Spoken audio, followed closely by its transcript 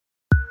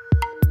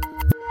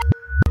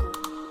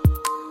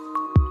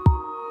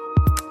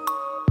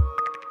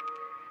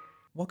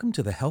Welcome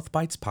to the Health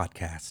Bites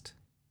podcast.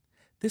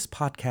 This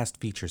podcast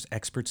features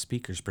expert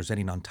speakers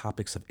presenting on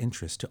topics of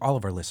interest to all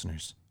of our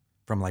listeners,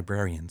 from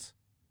librarians,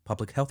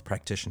 public health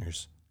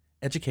practitioners,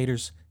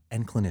 educators,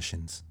 and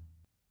clinicians.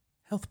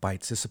 Health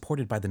Bites is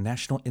supported by the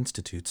National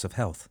Institutes of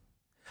Health,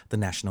 the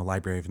National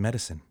Library of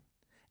Medicine,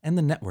 and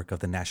the network of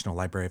the National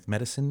Library of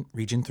Medicine,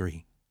 Region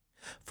 3.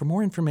 For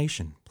more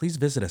information, please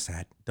visit us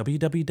at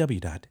www.nnlm.gov.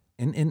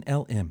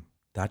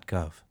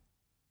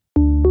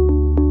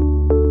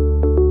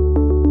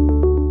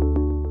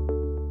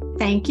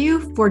 Thank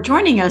you for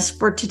joining us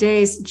for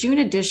today's June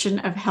edition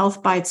of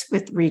Health Bites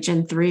with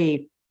Region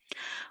 3.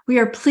 We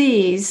are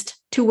pleased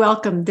to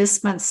welcome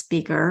this month's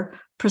speaker,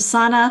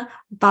 Prasanna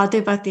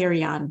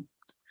Vaduvathiriyan.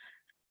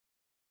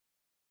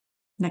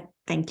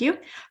 Thank you.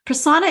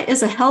 Prasanna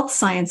is a health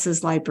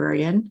sciences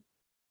librarian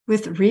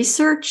with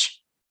research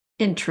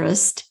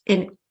interest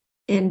in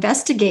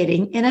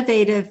investigating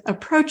innovative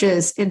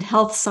approaches in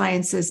health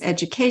sciences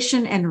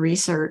education and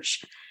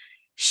research.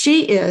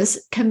 She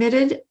is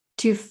committed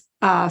to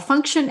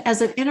function as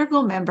an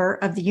integral member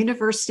of the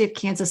University of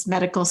Kansas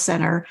Medical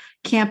Center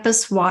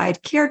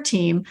campus-wide care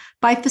team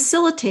by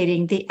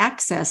facilitating the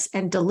access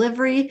and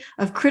delivery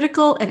of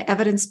critical and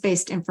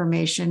evidence-based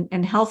information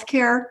in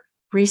healthcare,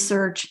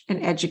 research,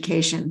 and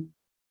education.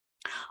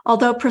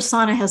 Although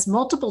Prasanna has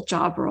multiple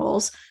job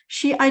roles,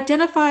 she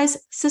identifies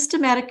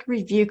systematic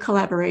review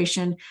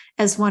collaboration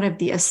as one of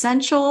the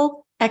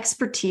essential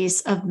expertise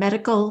of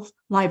medical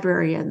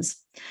librarians.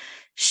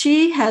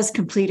 She has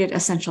completed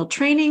essential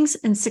trainings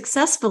and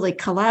successfully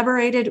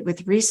collaborated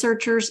with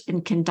researchers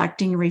in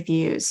conducting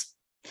reviews.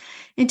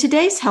 In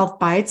today's Health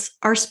Bites,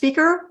 our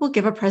speaker will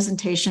give a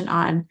presentation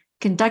on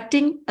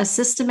conducting a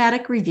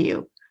systematic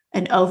review,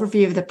 an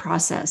overview of the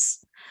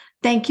process.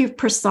 Thank you,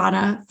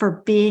 Prasanna,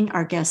 for being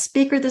our guest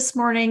speaker this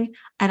morning,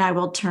 and I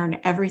will turn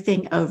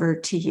everything over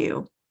to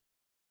you.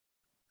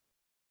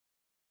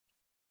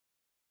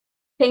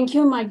 Thank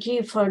you,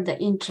 Maggie, for the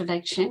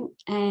introduction.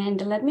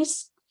 And let me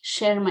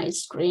share my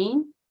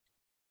screen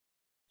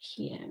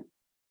here.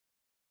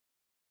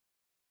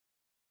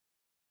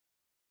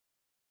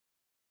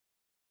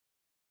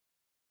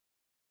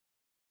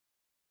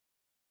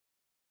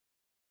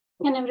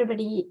 Can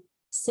everybody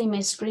see my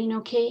screen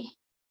okay?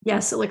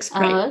 Yes, it looks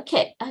great.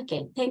 Okay.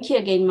 Thank you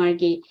again,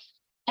 Margie.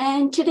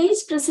 And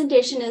today's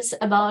presentation is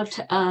about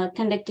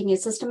conducting a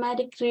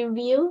systematic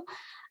review,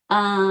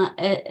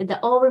 the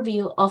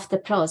overview of the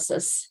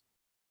process.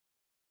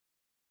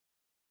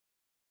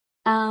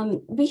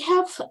 We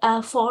have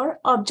 4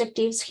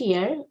 objectives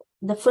here.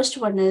 The first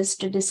one is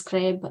to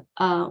describe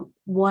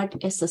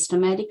what a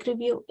systematic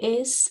review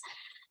is,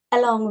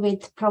 along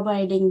with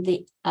providing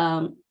the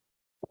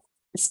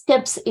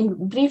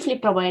briefly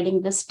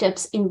providing the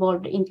steps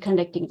involved in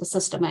conducting the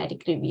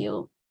systematic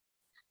review.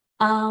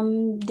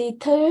 The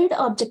third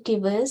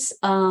objective is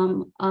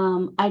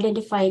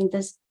identifying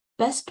the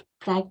best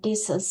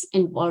practices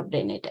involved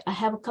in it. I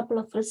have a couple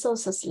of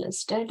resources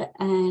listed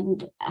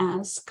and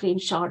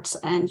screenshots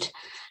and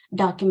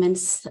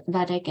documents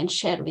that I can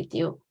share with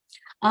you.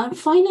 And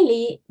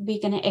finally,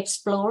 we're going to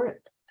explore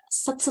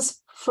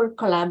successful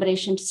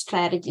collaboration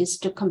strategies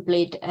to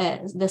complete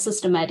the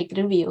systematic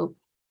review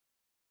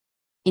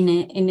in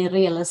a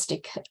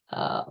realistic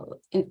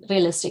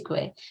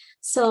way.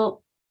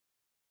 So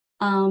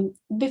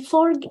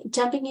before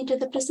jumping into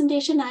the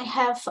presentation, I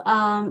have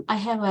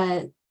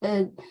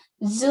a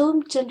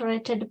Zoom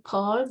generated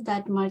poll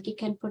that Margie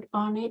can put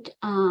on it.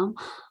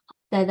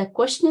 The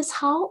question is,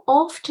 how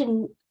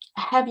often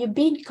have you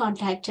been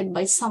contacted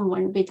by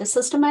someone with a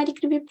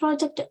systematic review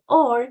project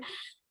or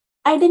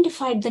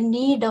identified the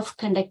need of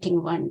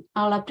conducting one?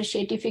 I'll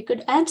appreciate if you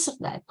could answer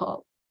that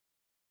poll.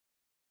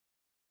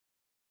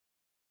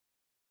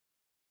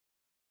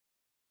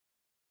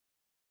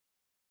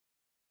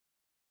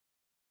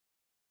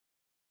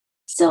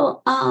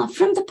 So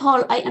from the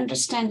poll, I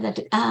understand that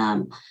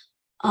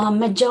a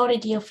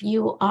majority of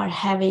you are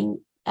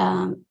having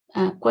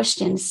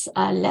questions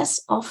less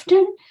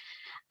often,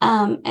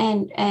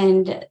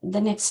 and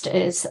the next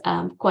is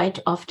quite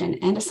often.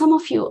 And some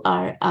of you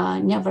are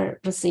never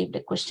received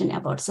a question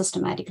about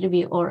systematic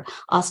review or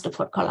asked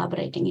for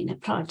collaborating in a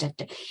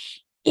project.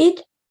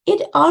 It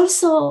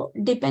also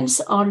depends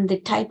on the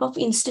type of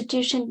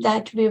institution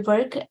that we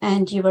work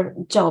and your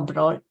job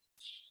role.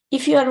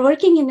 If you are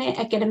working in an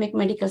academic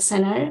medical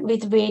center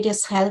with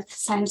various health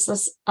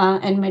sciences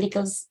and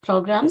medical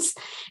programs,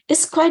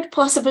 it's quite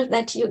possible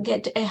that you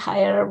get a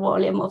higher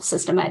volume of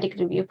systematic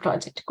review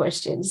project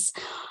questions.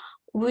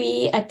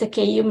 We at the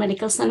KU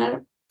Medical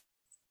Center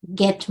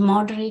get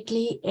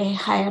moderately a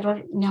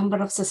higher number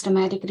of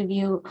systematic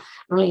review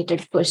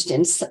related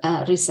questions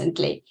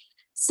recently.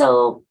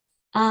 So,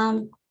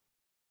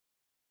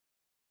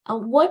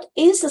 what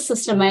is a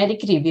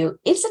systematic review?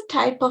 It's a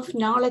type of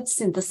knowledge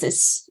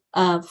synthesis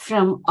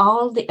from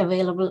all the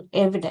available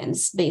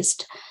evidence,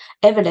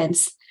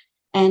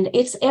 and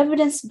it's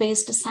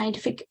evidence-based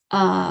scientific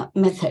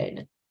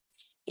method.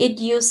 It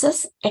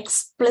uses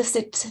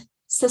explicit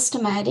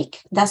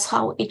systematic, that's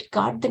how it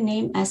got the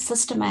name as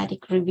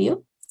systematic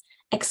review,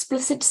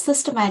 explicit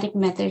systematic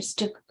methods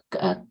to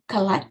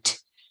collect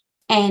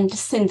and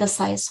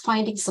synthesize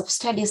findings of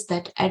studies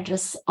that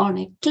address on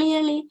a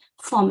clearly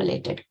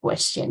formulated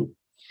question.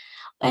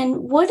 And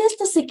what is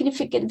the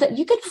significance that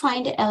you can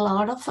find a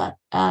lot of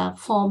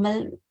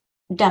formal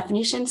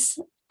definitions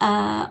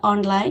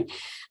online,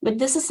 but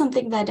this is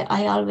something that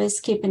I always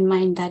keep in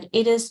mind, that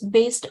it is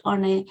based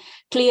on a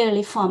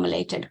clearly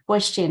formulated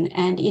question,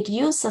 and it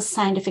uses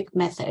scientific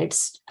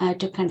methods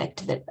to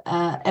conduct the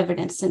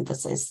evidence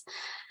synthesis.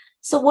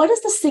 So what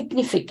is the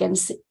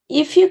significance?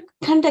 If you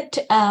conduct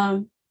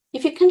a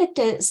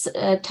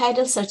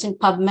title search in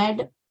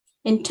PubMed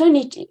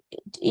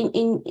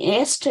in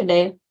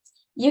yesterday,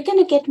 you're going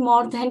to get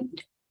more than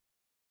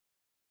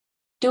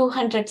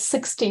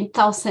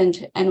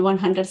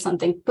 216,100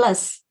 something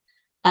plus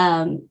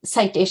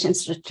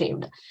citations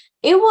retrieved.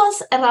 It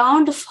was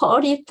around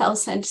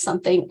 40,000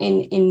 something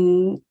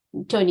in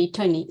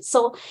 2020.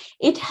 So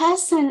it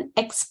has an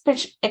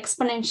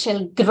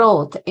exponential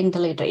growth in the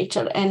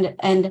literature, and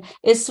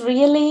it's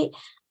really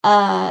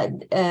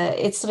the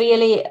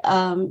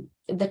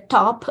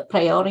top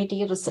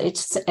priority research,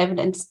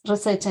 evidence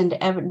research, and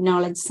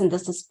knowledge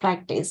synthesis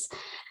practice.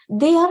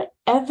 They are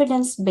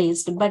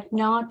evidence-based, but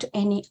not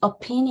any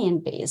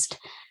opinion-based.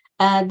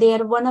 They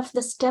are one of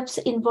the steps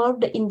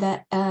involved in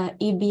the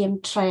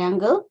EBM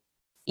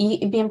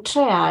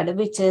triad,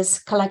 which is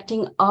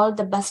collecting all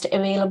the best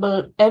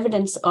available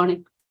evidence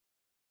on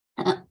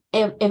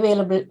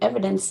available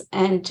evidence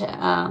and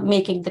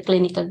making the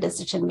clinical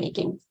decision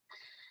making.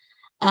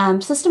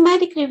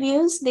 Systematic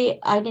reviews, they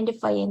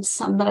identify and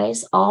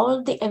summarize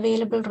all the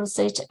available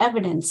research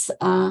evidence.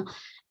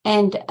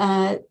 And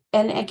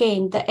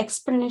again, the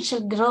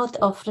exponential growth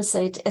of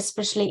research,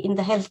 especially in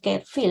the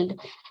healthcare field,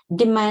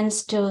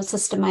 demands to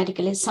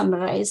systematically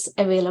summarize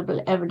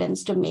available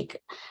evidence to make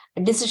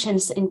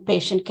decisions in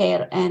patient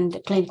care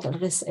and clinical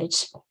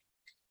research.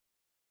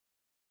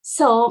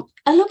 So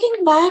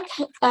looking back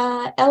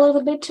a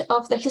little bit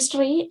of the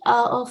history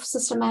of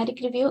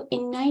systematic review,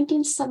 in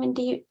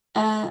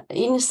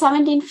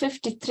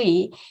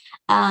 1753,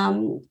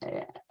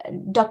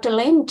 Dr.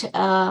 Lind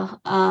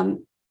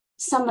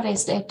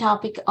summarized a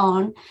topic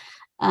on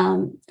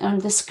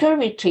the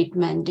scurvy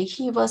treatment.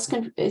 He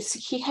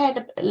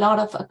had a lot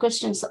of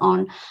questions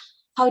on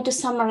how to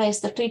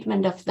summarize the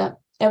treatment of the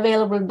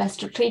available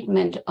best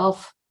treatment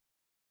of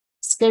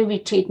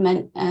scurvy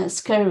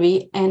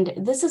and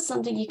this is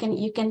something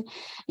you can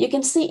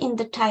see in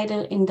the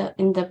title in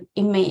the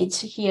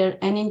image here,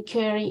 an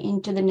inquiry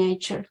into the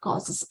nature,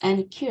 causes,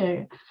 and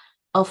cure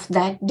of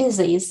that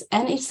disease,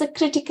 and it's a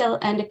critical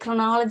and a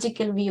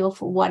chronological view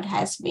of what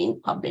has been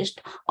published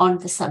on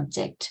the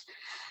subject.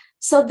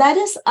 So that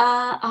is,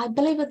 I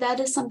believe that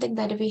is something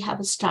that we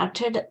have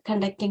started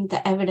conducting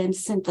the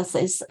evidence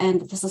synthesis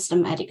and the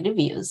systematic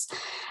reviews.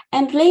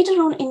 And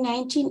later on in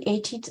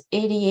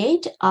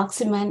 1988,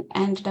 Oxyman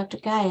and Dr.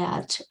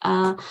 Gayat,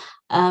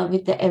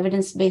 with the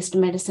evidence-based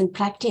medicine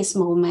practice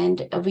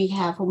movement, we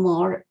had a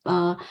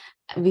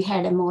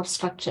more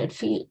structured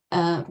field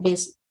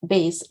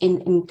base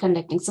in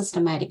conducting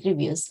systematic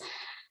reviews.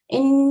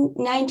 In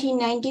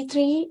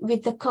 1993,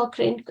 with the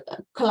Cochrane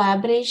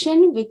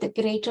collaboration with the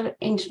greater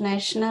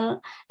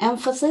international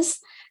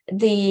emphasis,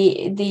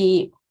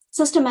 the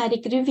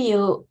systematic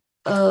review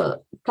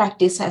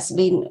practice has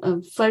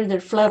been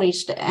further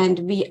flourished, and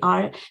we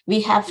have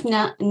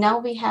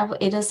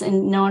it is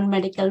in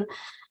non-medical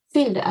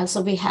field.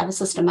 Also, we have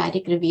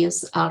systematic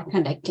reviews are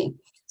conducting.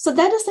 So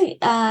that is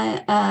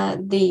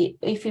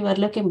if you are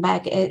looking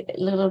back a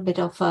little bit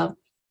of a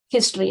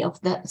history of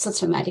the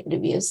systematic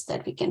reviews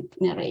that we can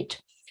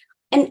narrate.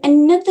 And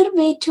another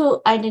way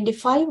to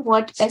identify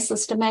what a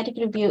systematic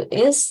review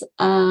is,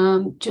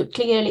 to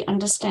clearly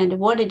understand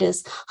what it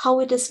is,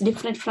 how it is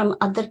different from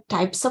other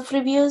types of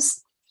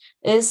reviews,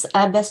 is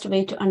a best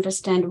way to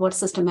understand what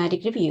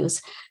systematic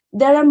reviews.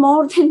 There are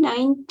more than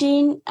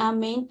 19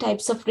 main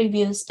types of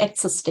reviews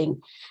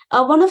existing.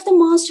 One of the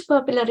most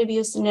popular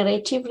reviews,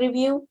 narrative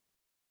review.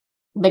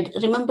 But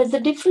remember the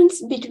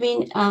difference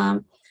between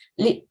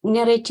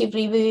narrative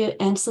review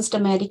and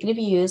systematic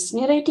reviews.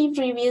 Narrative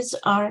reviews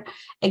are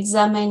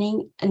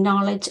examining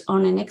knowledge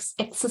on an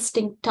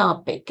existing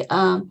topic,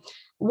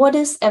 what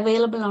is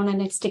available on an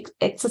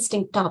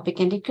existing topic,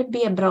 and it could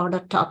be a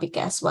broader topic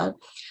as well,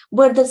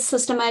 where the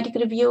systematic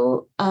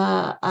review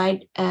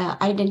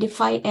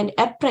identify and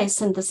appraise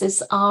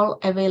synthesis all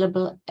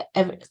available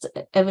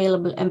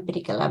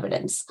empirical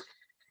evidence.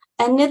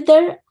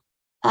 Another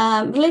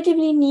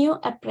relatively new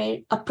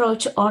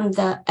approach on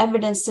the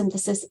evidence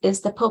synthesis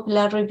is the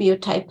popular review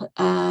type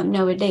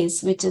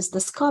nowadays, which is the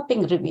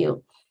scoping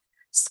review.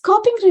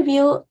 Scoping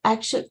review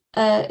actually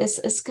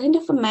is kind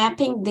of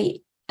mapping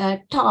the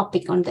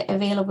topic on the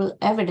available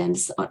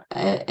evidence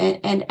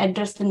and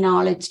address the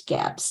knowledge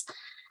gaps.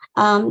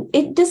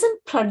 It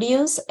doesn't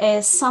produce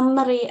a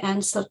summary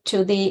answer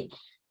to the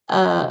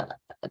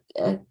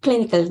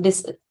clinical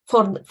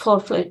for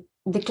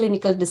the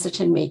clinical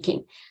decision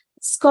making.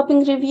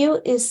 Scoping review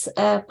is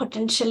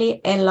potentially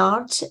a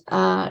large,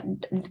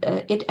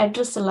 it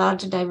addresses a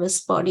large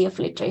diverse body of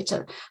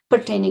literature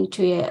pertaining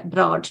to a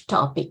broad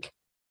topic.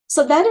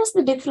 So that is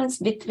the difference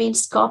between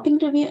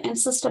scoping review and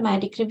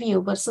systematic review,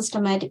 where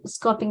systematic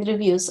scoping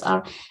reviews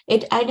are,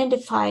 it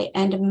identify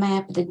and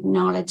map the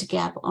knowledge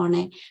gap on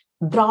a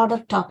broader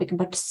topic,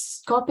 but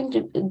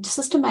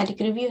systematic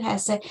review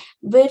has a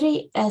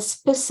very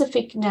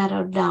specific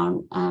narrowed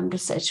down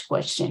research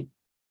question.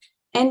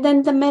 And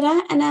then the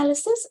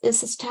meta-analysis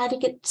is a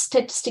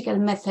statistical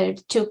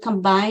method to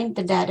combine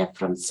the data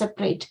from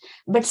separate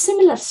but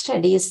similar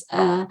studies,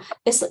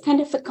 is a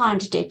kind of a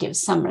quantitative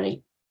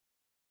summary.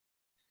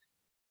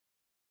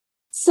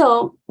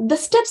 So the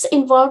steps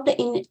involved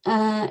in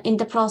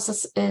the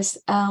process is,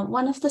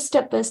 one of the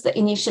steps is the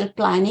initial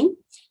planning,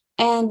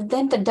 and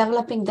then the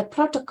developing the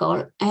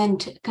protocol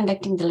and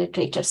conducting the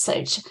literature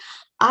search.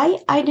 I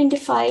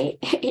identify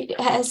it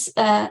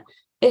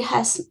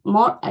has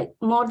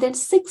more than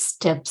 6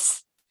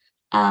 steps,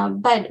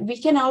 but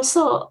we can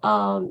also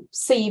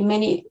see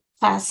many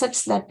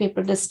facets that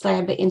people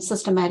describe in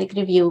systematic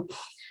review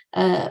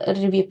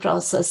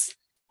process.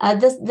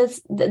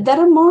 There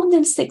are more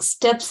than 6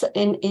 steps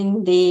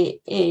in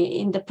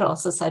the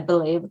process, I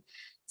believe.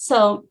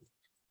 So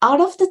out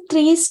of the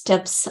 3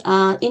 steps,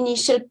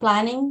 initial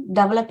planning,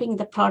 developing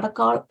the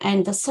protocol,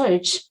 and the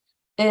search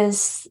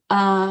is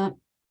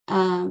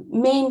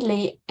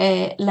mainly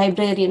a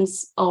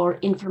librarian's or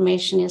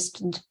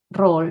informationist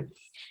role.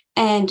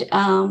 And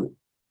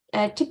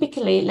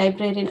typically,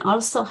 librarian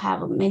also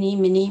have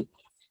many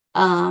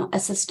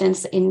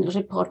assistants in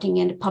reporting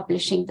and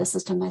publishing the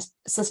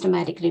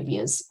systematic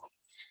reviews.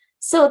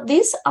 So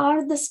these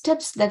are the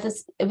steps that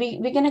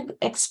we're going to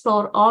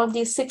explore all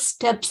these 6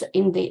 steps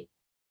in the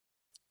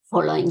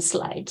following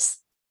slides.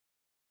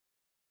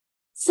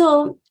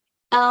 So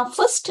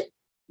first,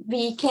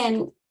 we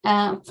can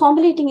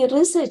formulating a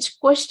research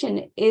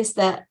question is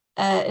the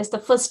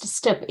first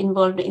step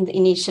involved in the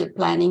initial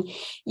planning.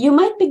 You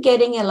might be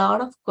getting a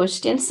lot of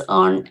questions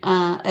on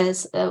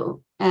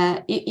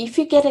if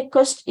you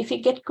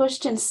get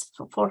questions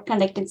for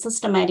conducting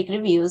systematic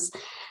reviews.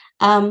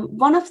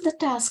 One of the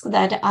tasks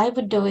that I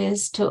would do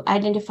is to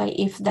identify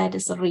if that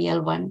is a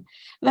real one.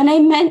 When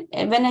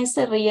I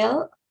say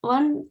real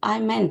one, I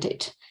meant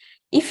it.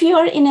 If you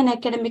are in an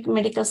academic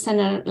medical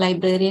center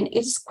librarian,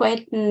 it's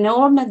quite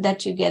normal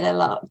that you get a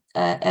lot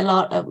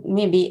of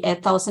maybe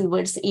 1,000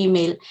 words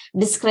email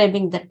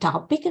describing the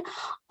topic,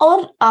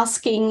 or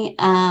asking,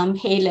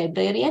 hey,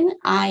 librarian,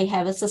 I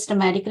have a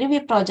systematic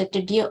review project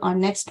due on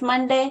next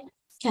Monday.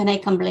 Can I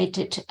complete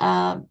it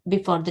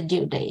before the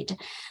due date?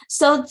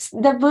 So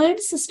the word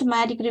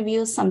systematic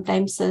review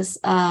sometimes is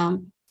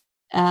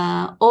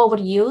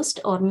overused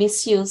or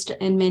misused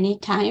in many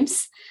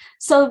times.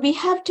 So we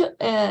have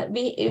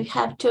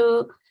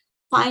to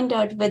find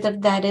out whether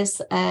that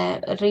is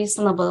a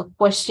reasonable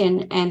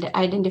question and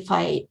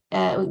identify,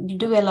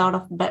 do a lot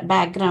of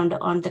background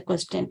on the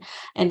question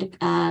and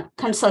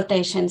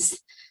consultations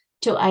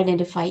to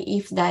identify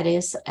if that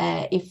is,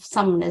 if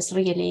someone is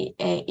really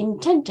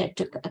intended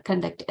to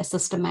conduct a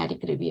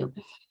systematic review.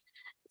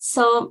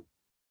 So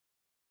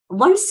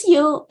once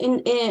you,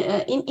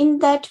 in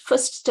that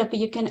first step,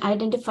 you can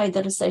identify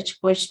the research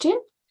question.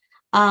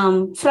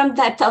 From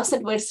that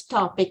 1,000 words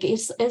topic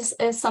is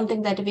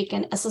something that we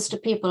can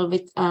assist people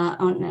with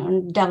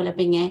on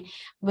developing a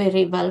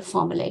very well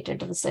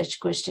formulated research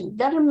question.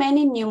 There are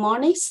many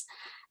mnemonics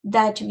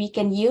that we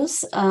can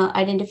use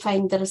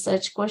identifying the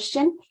research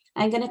question.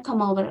 I'm going to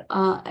come over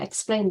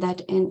explain that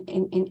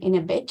in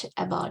a bit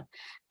about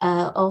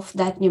of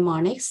that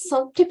mnemonics.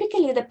 So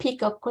typically the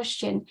PICO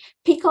question,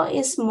 PICO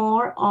is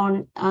more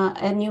on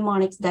a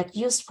mnemonics that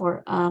used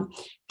for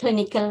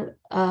clinical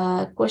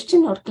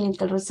question or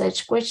clinical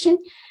research question.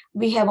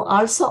 We have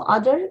also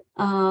other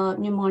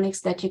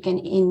mnemonics that you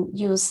can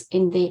use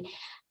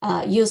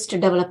to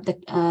develop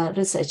the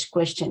research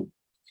question.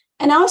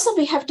 And also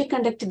we have to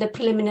conduct the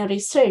preliminary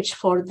search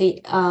for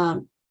the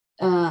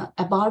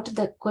about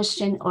the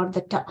question or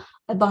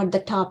about the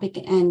topic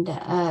and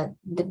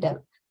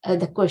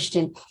the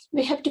question.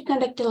 We have to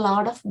conduct a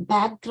lot of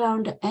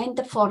background and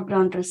the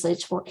foreground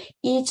research for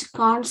each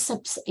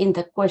concepts in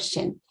the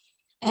question,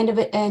 and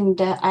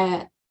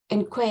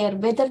inquire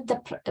whether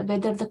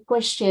the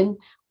question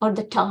or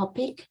the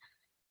topic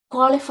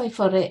qualify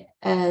for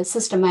a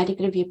systematic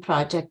review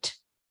project.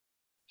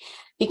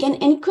 We can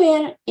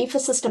inquire if a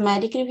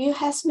systematic review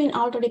has been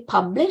already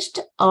published,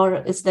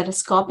 or is there a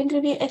scoping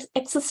review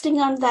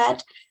existing on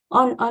that,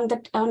 on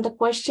the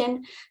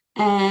question,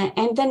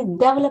 and then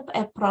develop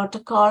a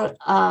protocol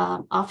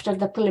after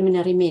the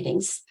preliminary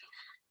meetings.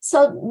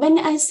 So when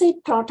I say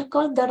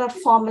protocol, there are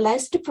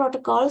formalized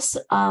protocols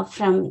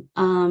from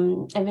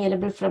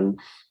available from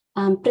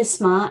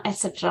Prisma,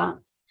 etc.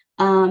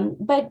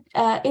 But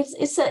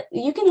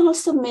you can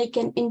also make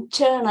an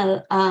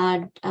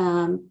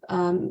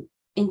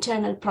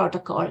internal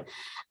protocol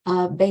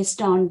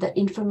based on the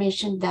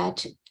information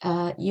that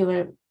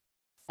your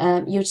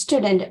your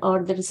student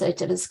or the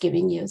researcher is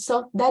giving you.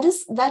 So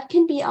that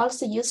can be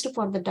also used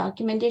for the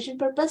documentation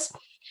purpose.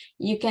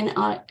 You can,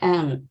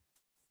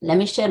 let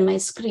me share my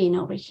screen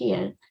over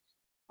here.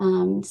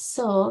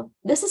 So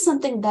this is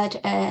something that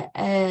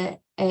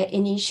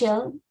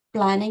initial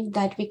planning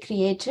that we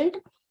created.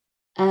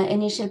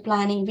 Initial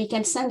planning, we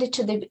can send it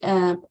to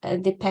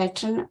the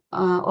patron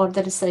or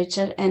the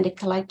researcher and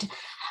collect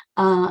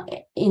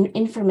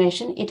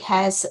information. It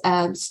has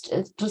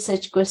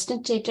research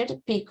question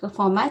treated peak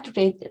format.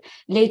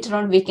 Later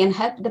on, we can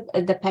help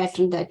the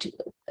patron that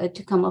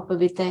to come up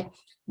with a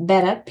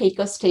better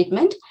PICO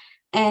statement.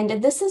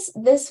 And this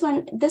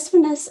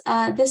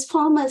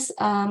form is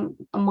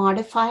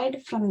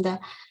modified from the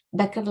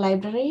Becker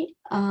Library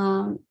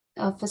of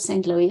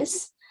St.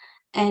 Louis.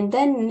 And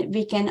then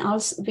we can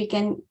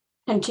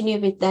continue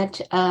with that.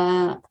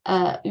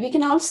 We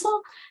can also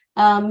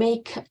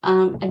make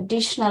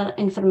additional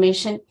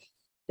information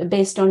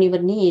based on your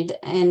need,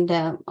 and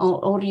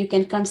or you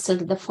can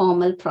consult the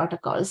formal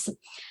protocols.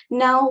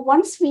 Now,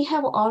 once we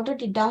have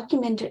already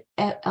documented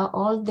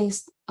all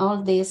these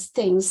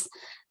things,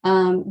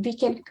 we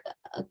can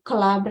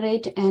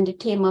collaborate and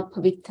team up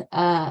with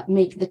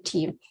make the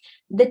team.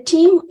 The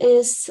team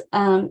is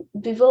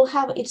we will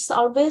have. It's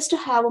always to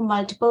have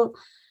multiple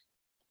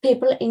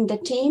people in the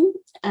team.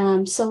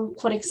 So,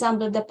 for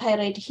example, the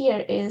pirate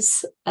here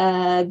is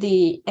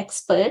the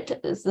expert,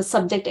 the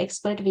subject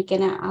expert. We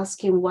can ask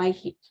him why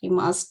he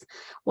masked,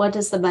 what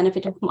is the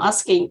benefit of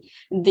masking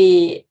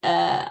the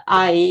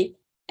eye.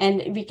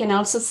 And we can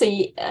also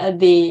see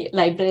the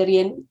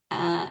librarian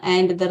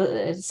and the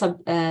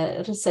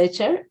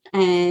researcher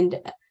and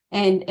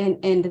the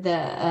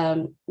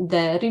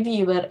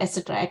reviewer,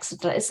 etc.,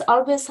 etc. It's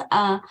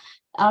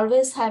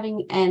always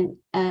having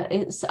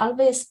it's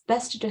always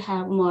best to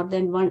have more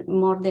than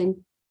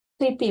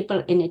 3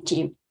 people in a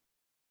team.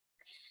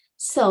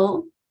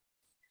 So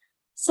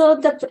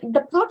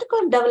the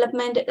protocol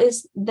development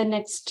is the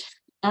next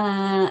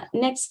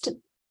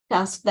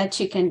task that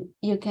you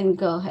can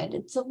go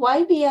ahead. So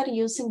why we are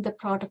using the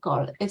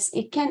protocol is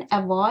it can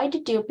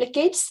avoid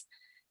duplicates,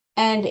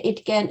 and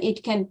it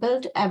can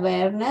build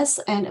awareness,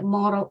 and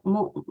more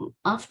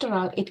after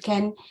all, it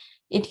can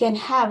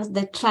have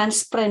the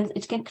transparent,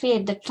 it can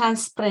create the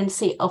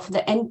transparency of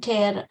the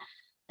entire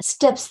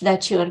steps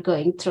that you are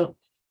going through.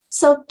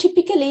 So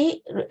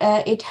typically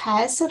it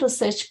has a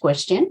research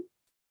question,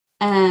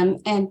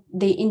 and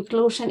the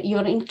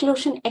your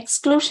inclusion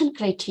exclusion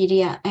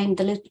criteria, and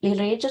the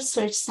literature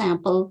search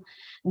sample,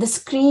 the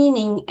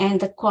screening,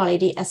 and the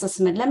quality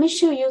assessment. Let me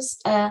show you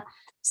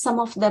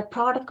some of the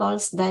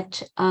protocols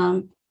that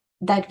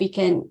we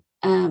can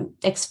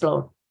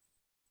explore.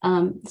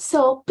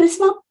 So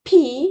Prisma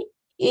P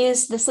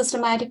is the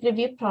systematic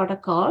review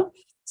protocol.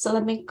 So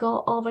let me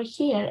go over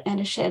here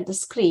and share the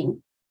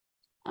screen.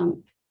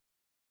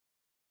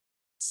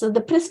 So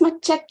the Prisma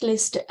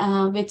checklist,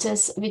 which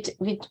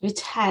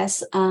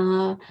has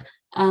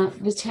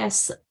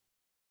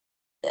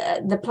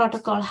the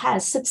protocol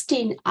has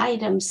 16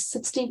 items,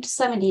 16 to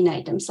 17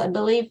 items, I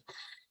believe.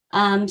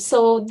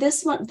 So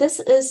this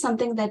is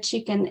something that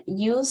you can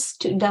use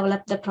to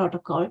develop the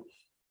protocol,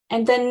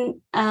 and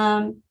then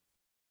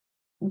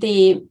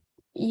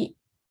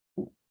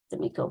let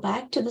me go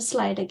back to the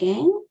slide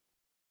again.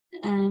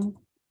 And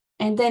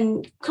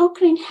then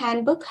Cochrane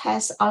Handbook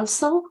has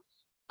also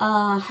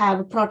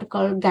have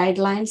protocol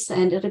guidelines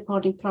and a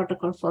reporting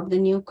protocol for the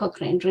new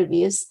Cochrane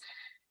reviews.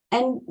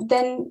 And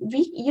then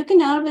you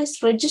can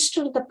always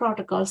register the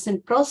protocols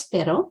in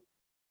Prospero,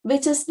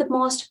 which is the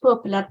most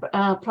popular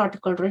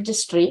protocol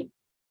registry.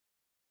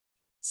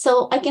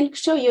 So I can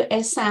show you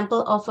a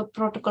sample of a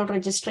protocol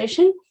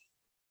registration.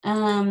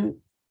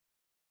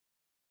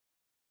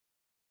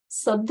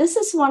 So this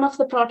is one of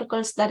the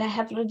protocols that I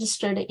have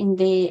registered in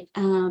the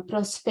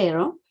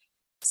Prospero.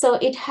 So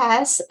it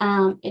has,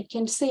 it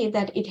can see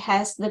that it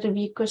has the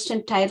review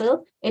question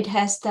title. It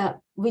has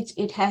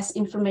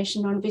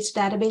information on which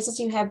databases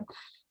you have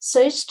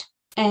searched,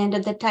 and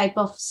the type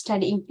of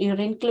study, your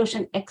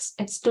inclusion,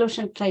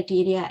 exclusion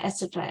criteria,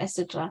 etc.,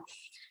 etc.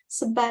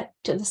 So back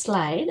to the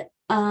slide.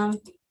 And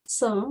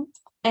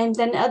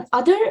then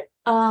other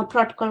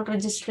protocol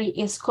registry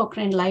is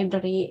Cochrane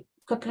Library.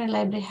 Cochrane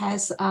Library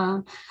has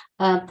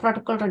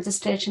protocol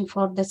registration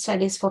for the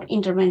studies for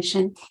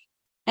intervention.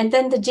 And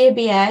then the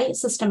JBI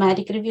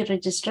Systematic Review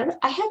Register.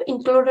 I have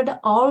included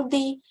all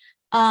the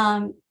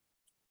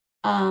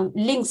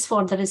links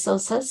for the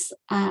resources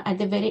at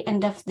the very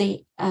end of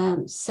the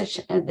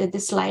session, the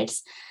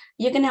slides.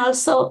 You can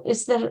also,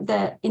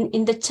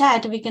 in the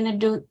chat, we can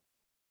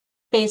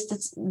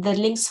paste the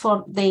links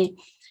for the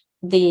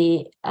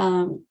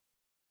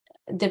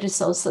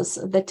resources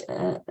that.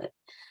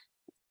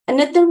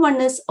 Another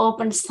one is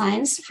Open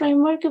Science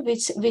Framework,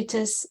 which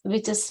is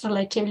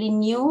relatively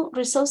new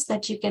resource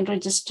that you can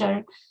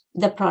register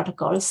the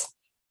protocols.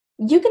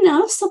 You can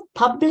also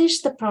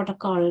publish the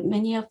protocol.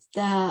 Many of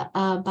the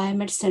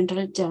Biomed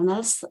Central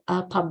journals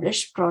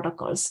publish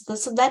protocols.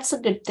 So that's a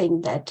good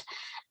thing that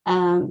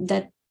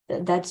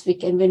that's we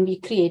can, when we're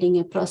creating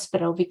a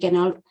Prospero, we can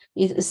all,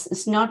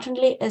 it's not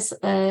only as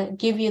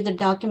give you the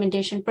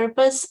documentation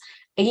purpose,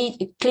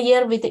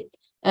 clear with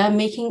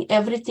making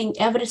everything,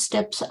 every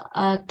steps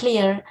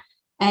clear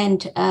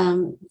and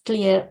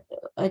clear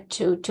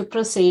to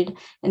proceed.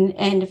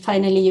 And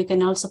finally, you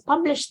can also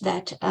publish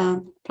that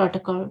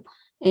protocol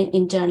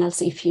in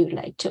journals if you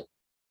like to.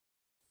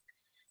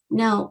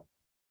 Now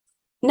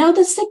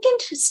the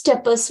second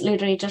step is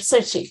literature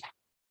searching.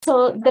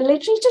 So the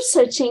literature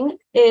searching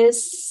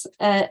is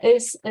a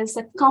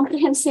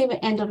comprehensive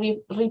and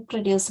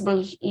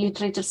reproducible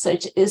literature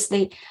search is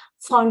the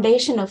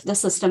foundation of the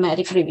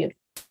systematic review.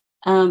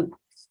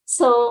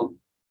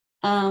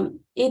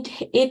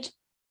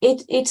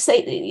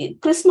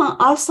 Prisma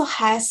also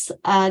has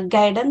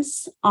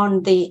guidance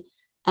on the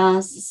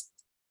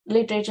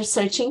literature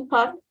searching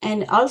part,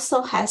 and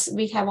also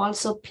we have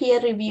also peer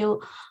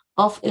review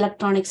of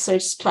electronic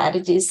search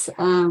strategies.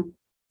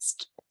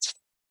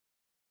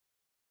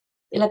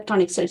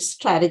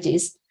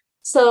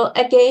 So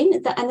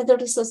again, another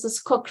resource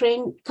is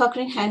Cochrane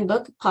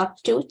Handbook, Part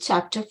 2,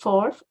 Chapter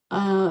 4,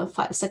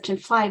 Section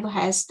 5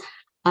 has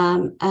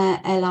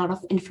a lot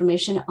of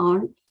information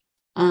on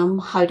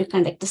how to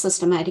conduct the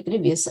systematic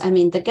reviews. I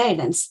mean, the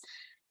guidance.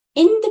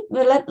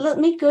 Let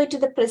me go to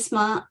the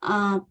Prisma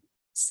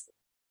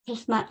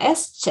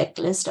S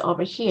checklist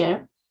over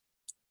here.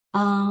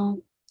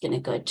 I'm going to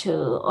go to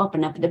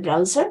open up the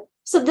browser.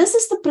 So this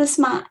is the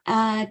Prisma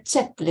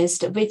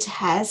checklist, which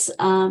has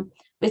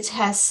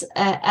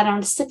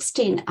around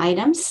 16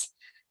 items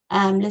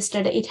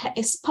listed. It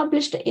is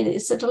published. It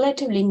is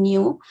relatively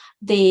new.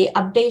 The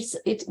updates,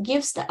 it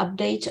gives the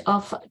update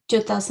of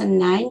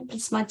 2009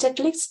 Prisma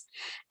checklist,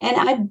 and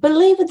I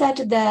believe that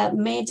the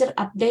major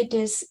update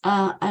is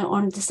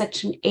on the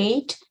section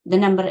 8, the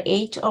number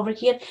 8 over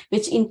here,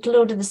 which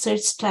include the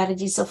search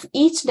strategies of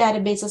each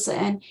databases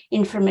and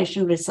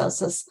information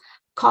resources,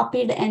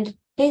 copied and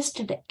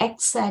pasted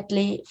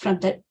exactly from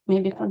the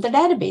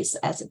database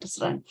as it is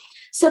run.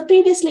 So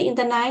previously in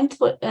the 9th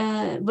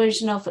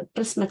version of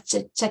Prisma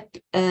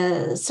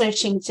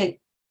searching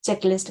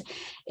checklist,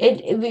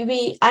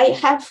 I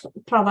have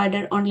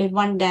provided only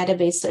one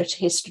database search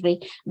history,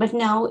 but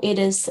now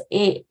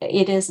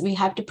we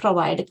have to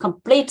provide a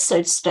complete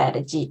search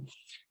strategy.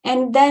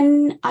 And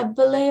then I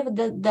believe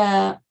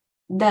that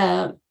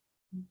the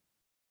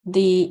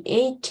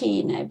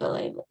 18, I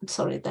believe,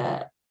 sorry,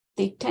 the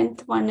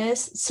 10th one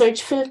is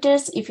search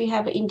filters. If you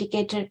have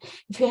indicated,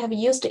 if you have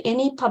used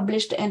any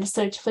published and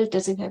search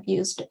filters, you have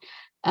used,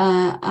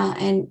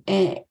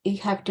 you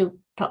have to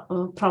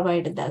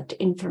provide that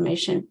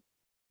information.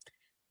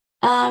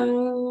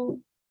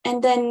 And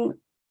then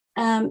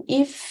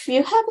if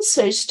you have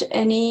searched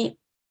any,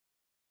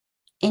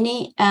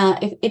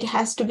 if it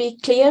has to be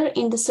clear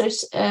in the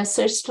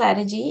search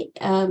strategy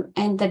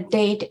and the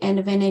date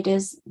and when it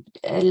is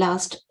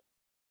last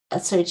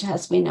search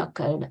has been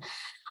occurred.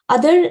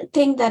 Other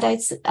thing that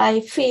I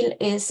feel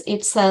is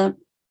it's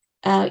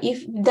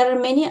if there are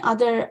many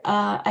other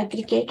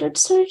aggregated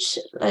search,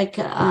 like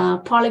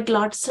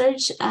polyglot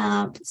search,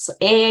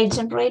 AI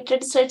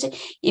generated search,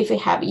 if you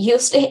have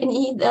used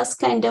any of those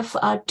kind of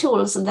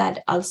tools,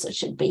 that also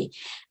should be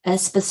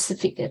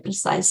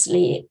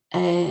precisely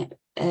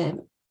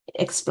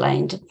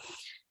explained.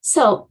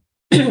 So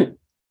then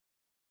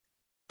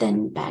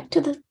back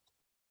to the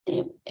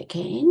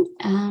again.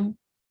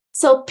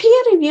 So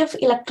peer review of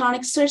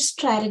electronic search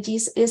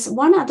strategies is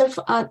one other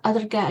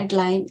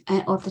guideline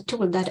or the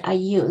tool that I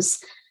use.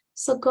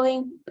 So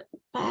going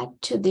back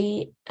to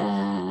the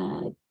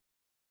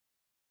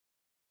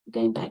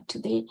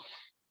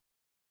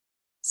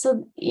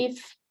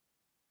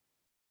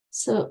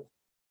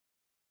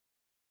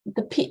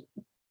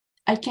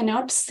I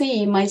cannot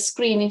see my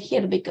screen in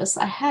here because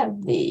I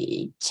have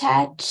the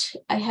chat.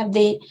 I have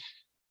the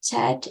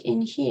chat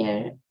in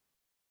here.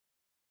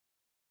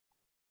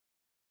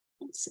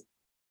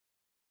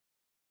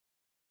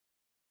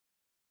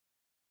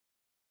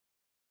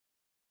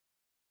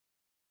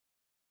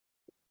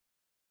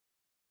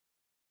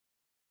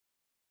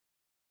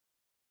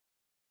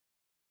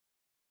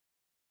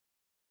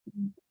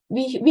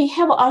 We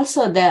have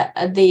also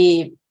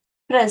the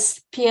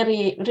press peer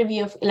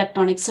review of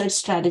electronic search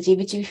strategy,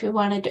 which if you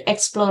wanted to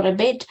explore a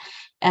bit,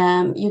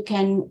 you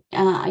can.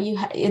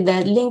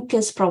 The link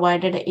is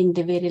provided in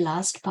the very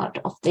last part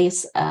of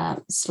this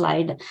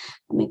slide. Let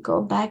me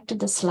go back to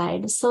the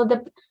slide. So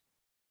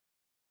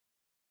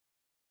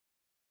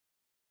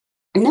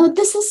now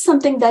this is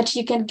something that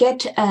you can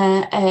get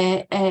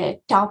a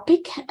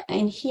topic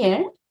in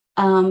here.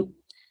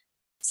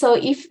 So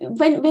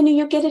when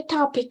you get a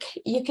topic,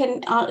 you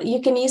can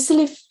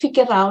easily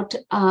figure out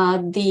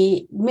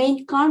the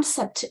main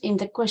concept in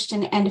the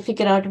question and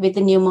figure out with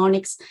the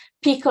mnemonics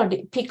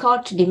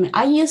PICOT.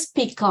 I use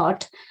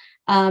PICOT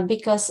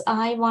because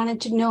I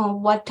wanted to know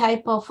what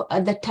type of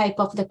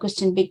the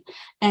question be,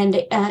 and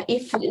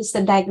if it's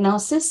the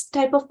diagnosis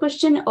type of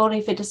question or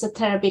if it is a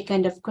therapy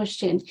kind of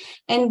question.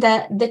 And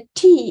the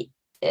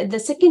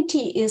second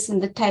T is in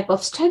the type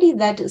of study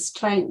that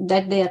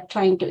they are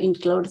trying to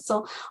include.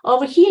 So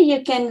over here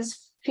you can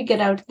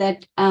figured out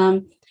that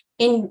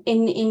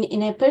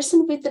in a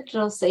person with the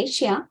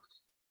rosacea,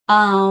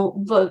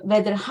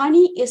 whether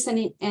honey is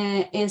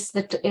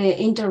the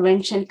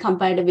intervention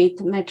combined with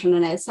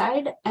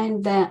metronidazole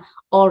and the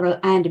oral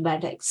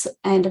antibiotics,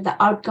 and the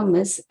outcome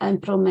is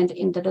improvement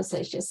in the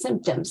rosacea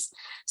symptoms.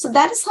 So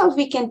that is how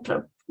we can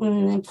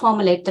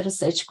formulate the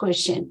research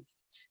question.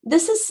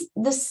 This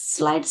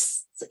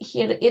slides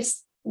here.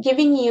 It's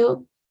giving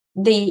you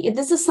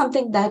this is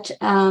something that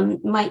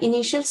my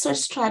initial search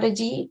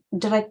strategy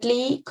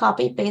directly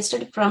copy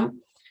pasted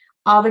from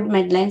Harvard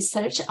Medline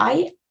search.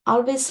 I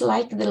always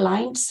like the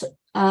lines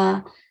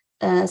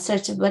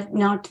search, but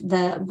not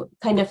the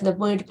kind of the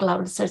word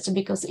cloud search,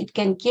 because it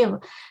can give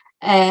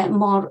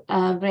more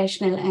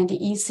rational and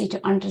easy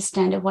to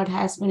understand what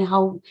has been,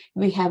 how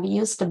we have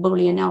used the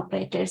Boolean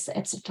operators,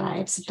 etc.,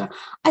 etc.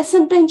 I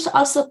sometimes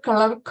also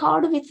color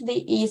code with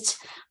each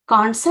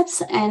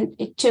concepts and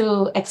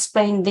to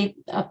explain the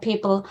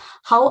people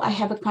how I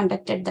have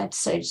conducted that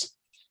search.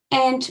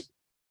 And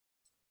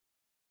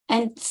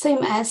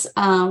same as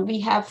we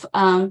have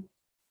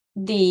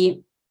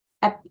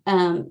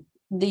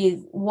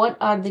what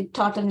are the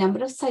total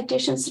number of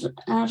citations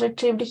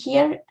retrieved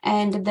here,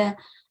 and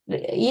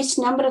each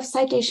number of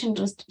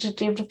citations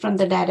retrieved from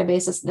the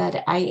databases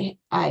that I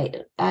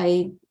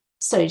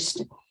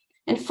searched.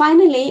 And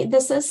finally,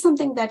 this is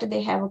something that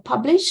they have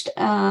published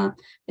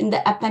in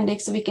the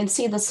appendix. We can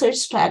see the search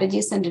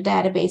strategies and the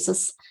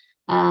databases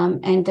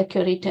and the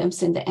query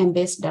terms in the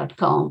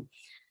embase.com.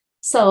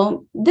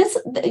 So this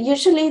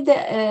usually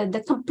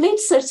the complete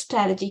search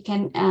strategy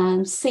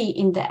can see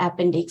in the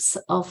appendix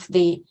of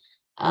the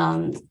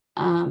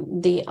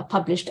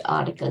published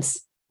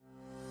articles.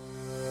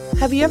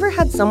 Have you ever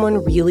had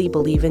someone really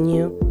believe in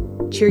you,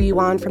 cheer you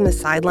on from the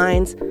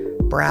sidelines,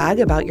 brag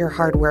about your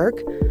hard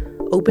work,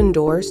 open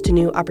doors to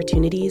new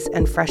opportunities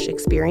and fresh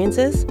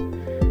experiences?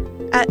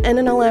 At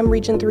NNLM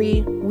Region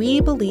 3,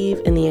 we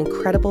believe in the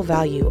incredible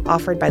value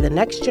offered by the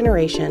next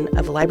generation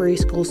of library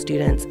school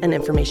students and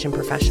information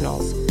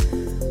professionals.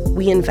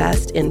 We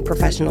invest in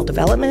professional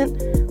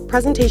development,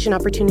 presentation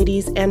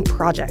opportunities, and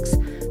projects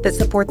that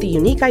support the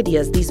unique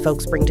ideas these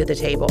folks bring to the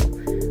table.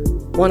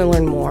 Want to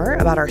learn more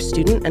about our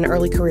student and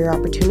early career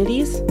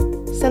opportunities?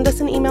 Send us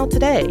an email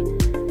today,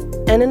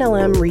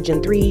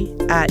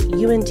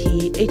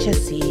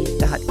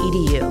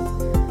 nnlmregion3@unthsc.edu.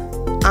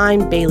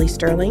 I'm Bailey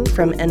Sterling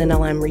from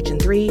NNLM Region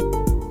 3,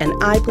 and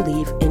I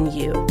believe in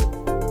you.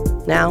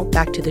 Now,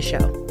 back to the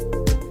show.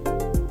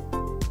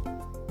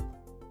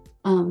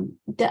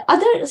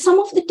 Some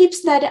of the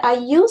tips that I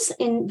use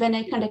when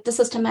I conduct the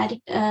systematic,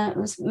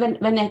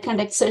 when I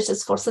conduct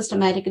searches for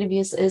systematic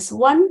reviews is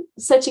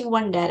searching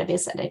one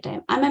database at a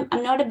time. I'm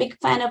not a big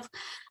fan of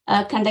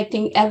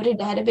conducting every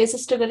database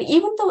together,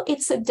 even though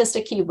it's just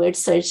a keyword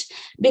search,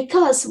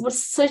 because we're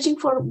searching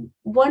for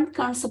one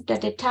concept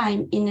at a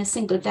time in a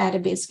single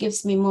database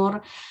gives me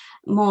more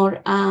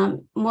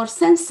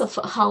sense of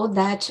how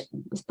that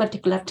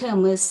particular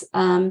term is.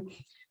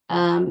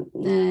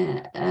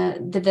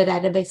 The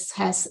database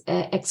has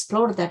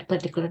explored that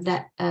particular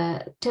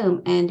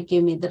term and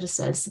give me the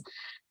results.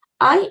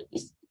 I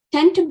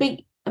tend to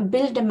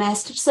build a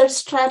master search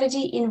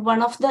strategy in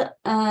one of the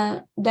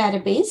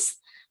database,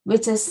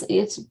 which is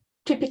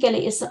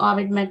typically is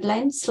Harvard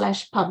Medline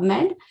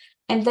 /PubMed,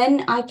 and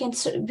then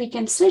we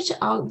can search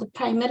out the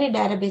primary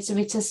database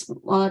which is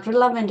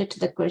relevant to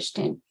the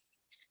question.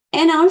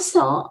 And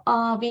also,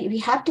 we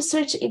have to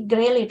search a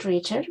gray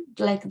literature,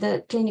 like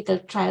the clinical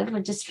trial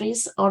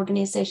registries,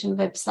 organization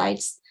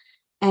websites,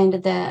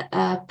 and the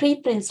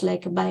preprints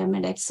like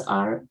Biomedex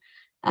or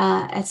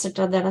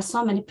etc. There are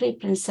so many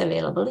preprints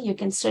available. You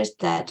can search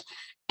that.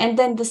 And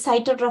then the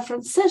cited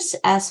references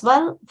as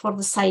well for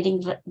the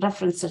citing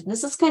references.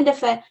 This is kind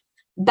of a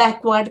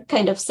backward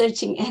kind of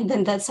searching. And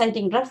then the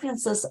citing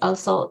references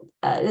also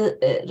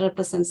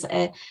represents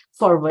a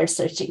forward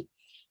searching.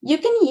 You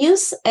can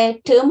use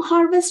a term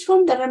harvest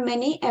form. There are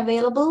many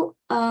available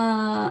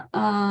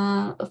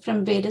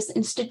from various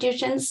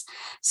institutions.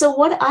 So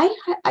what I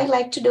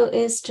like to do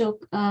is to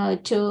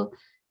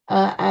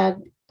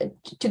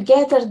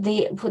gather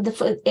the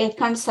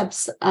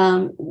concepts,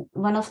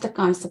 one of the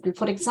concepts,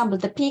 for example,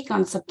 the P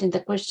concept in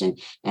the question,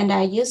 and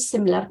I use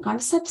similar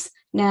concepts,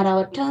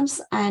 narrower terms,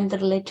 and the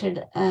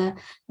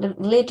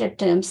related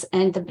terms,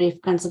 and the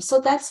brief concepts. So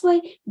that's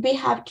why we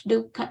have to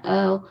do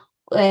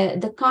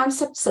the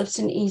concept search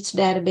in each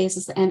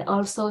databases, and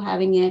also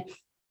having a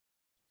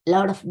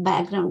lot of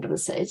background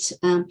research.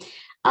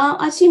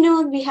 As you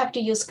know, we have to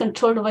use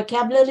controlled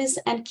vocabularies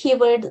and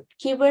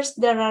keywords.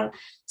 There are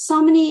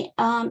so many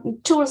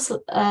tools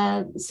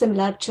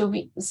similar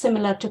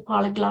to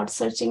polyglot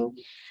searching.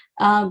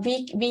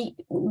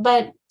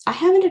 But I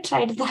haven't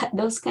tried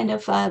those kind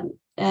of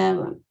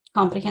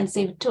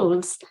comprehensive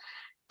tools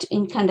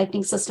in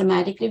conducting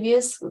systematic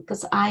reviews,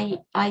 because I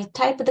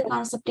type the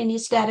concept in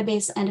each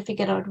database and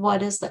figure out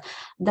what is the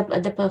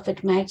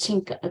perfect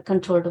matching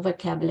controlled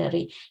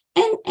vocabulary.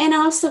 And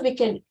also we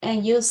can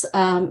use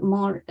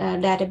more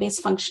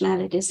database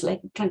functionalities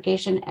like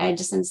truncation,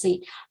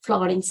 adjacency,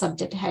 flooding,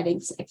 subject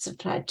headings,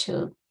 etc.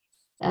 to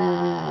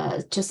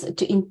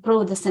to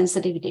improve the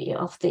sensitivity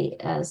of the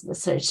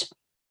search.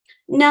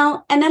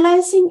 Now,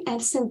 analyzing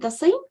and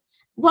synthesizing.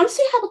 Once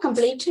we have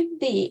completed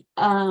the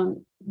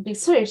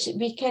research,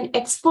 we can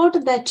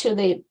export that to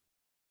the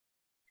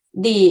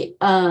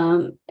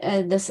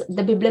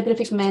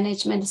bibliographic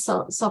management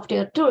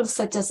software tools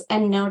such as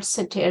EndNote,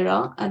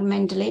 Cetera, or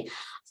Mendeley.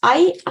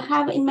 I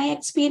have, in my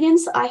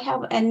experience,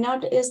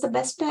 EndNote is the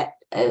best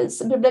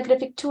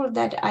bibliographic tool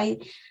that I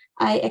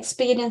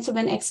experience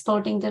when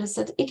exporting the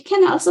research. It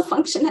can also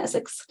function as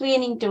a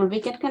screening tool. We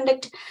can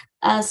conduct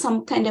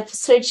some kind of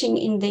searching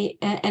in the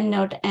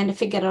EndNote and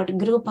figure out,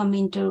 group them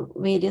into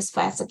various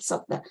facets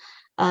of the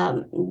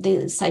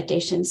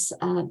citations,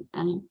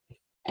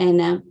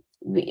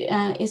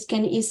 it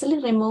can easily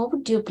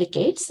remove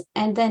duplicates.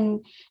 And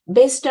then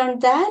based on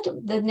that,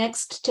 the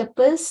next step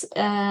is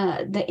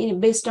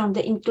based on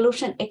the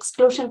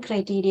inclusion-exclusion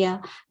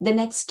criteria, the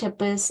next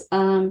step is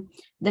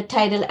the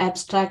title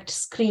abstract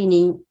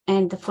screening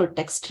and the full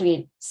text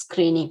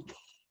screening.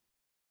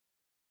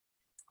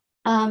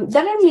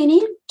 There are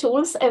many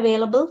tools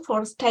available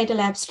for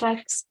title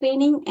abstract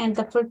screening and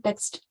the full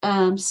text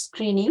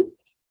screening.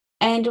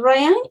 And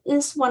Ryan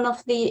is one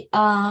of the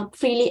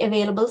freely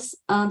available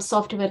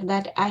software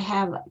that I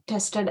have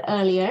tested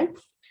earlier.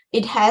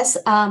 It has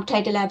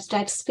title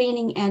abstract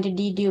screening and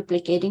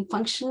deduplicating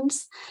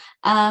functions.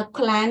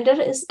 Colander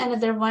is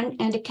another one,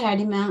 and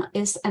Academia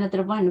is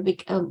another one.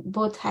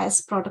 Both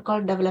has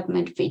protocol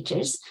development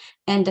features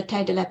and the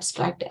title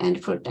abstract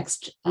and full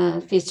text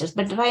features.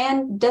 But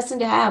Ryan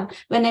doesn't have,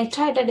 when I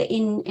tried it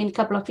in a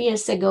couple of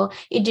years ago,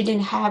 it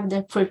didn't have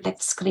the full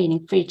text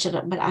screening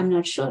feature, but I'm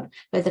not sure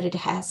whether it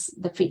has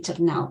the feature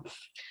now.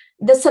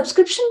 The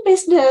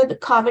subscription-based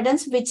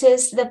Covidence, which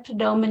is the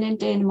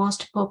predominant and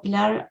most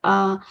popular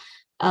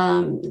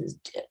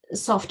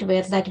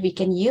software that we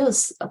can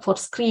use for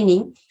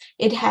screening.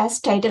 It has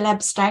title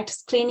abstract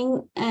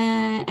screening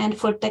and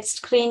full text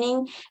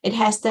screening. It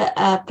has the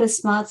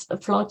Prisma's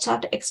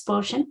flowchart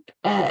exportation.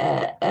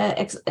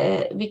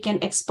 We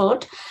can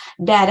export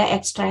data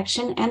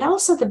extraction, and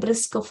also the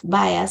risk of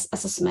bias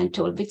assessment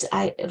tool, which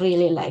I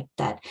really like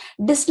that.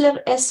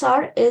 Disler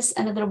SR is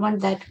another one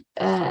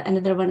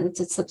that's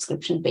a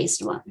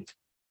subscription-based one.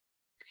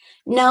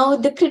 Now,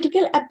 the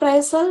critical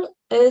appraisal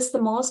is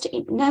the most,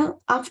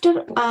 now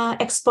after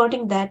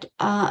exporting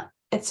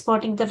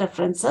the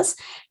references,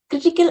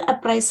 critical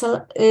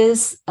appraisal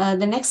is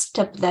the next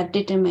step that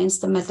determines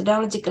the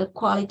methodological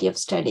quality of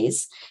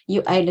studies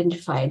you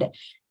identified.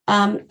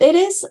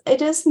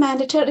 It is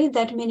mandatory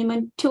that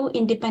minimum 2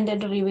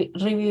 independent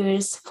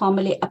reviewers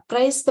formally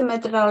appraise the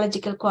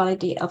methodological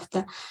quality of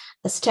the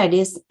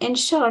studies. In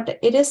short,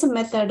 it is a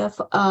method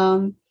of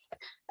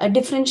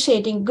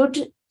differentiating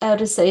good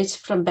research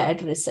from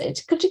bad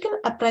research. Critical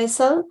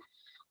appraisal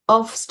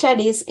of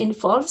studies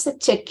involves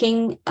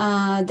checking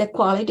the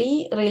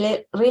quality,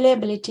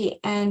 reliability,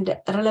 and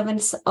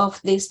relevance of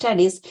the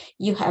studies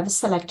you have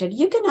selected.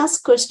 You can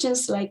ask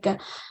questions like,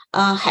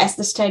 has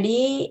the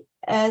study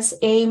as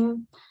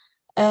aim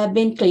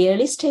been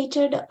clearly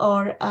stated,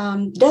 or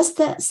does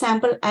the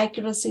sample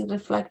accuracy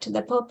reflect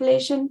the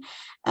population?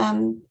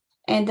 And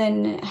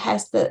then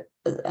has the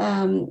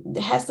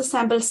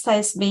sample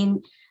size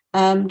been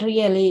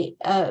really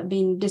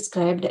been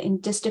described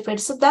and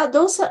justified? So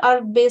those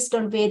are based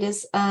on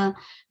various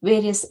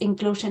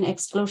inclusion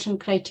exclusion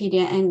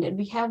criteria, and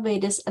we have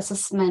various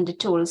assessment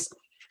tools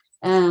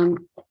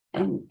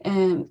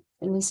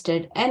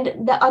listed.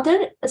 And the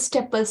other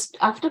step is,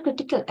 after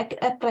critical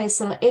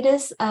appraisal, it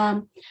is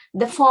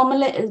the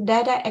formally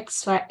data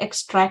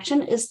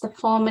extraction is the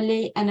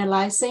formally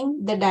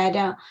analyzing the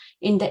data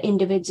in the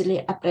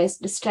individually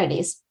appraised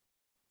studies.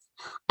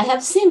 I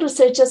have seen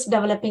researchers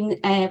developing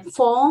a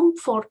form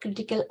for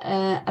critical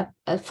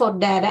for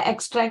data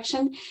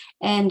extraction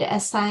and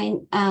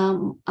assign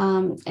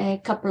a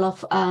couple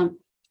of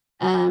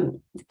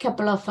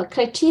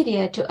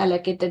criteria to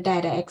allocate the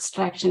data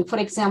extraction. For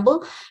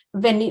example,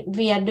 when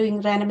we are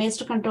doing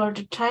randomized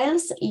controlled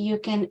trials, you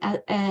can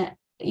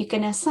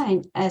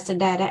assign as a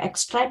data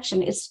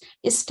extraction.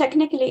 It's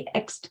technically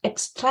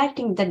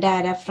extracting the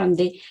data from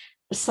the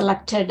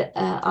selected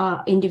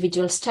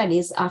individual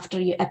studies after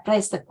you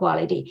appraise the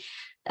quality.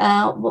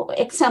 For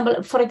example,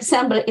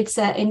 it's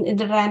in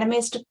the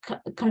randomized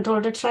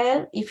controlled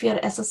trial. If you're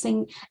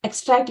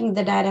extracting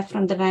the data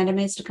from the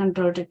randomized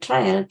controlled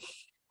trial,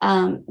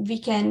 we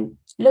can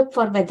look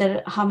for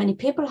whether how many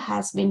people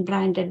has been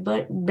blinded,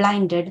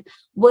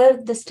 where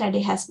the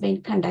study has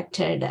been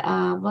conducted,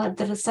 where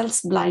the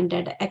results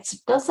blinded.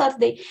 Those are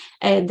the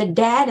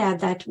data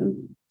that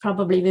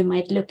probably we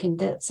might look in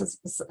the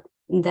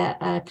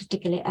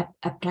critically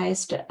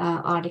appraised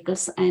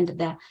articles and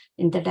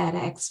in the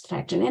data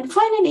extraction. And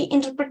finally,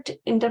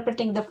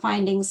 interpreting the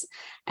findings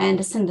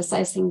and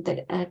synthesizing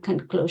the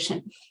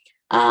conclusion.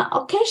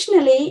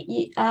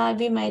 Occasionally,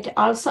 we might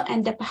also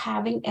end up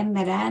having a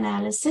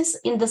meta-analysis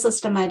in the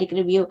systematic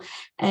review,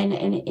 and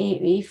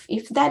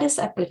if that is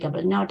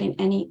applicable, not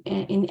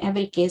in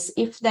every case,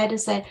 if that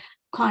is a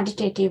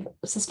quantitative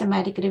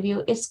systematic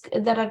review,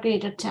 there are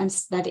greater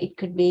chances that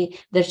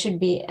there should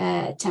be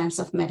a chance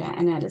of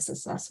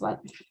meta-analysis as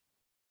well.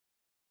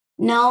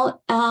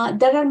 Now,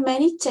 there are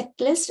many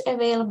checklists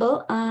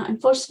available.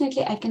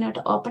 Unfortunately, I cannot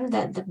open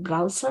the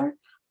browser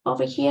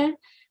over here.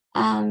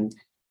 CASP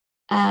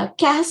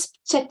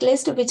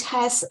checklist, which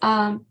has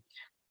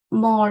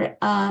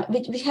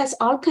which has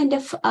all kind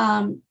of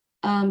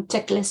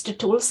checklist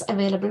tools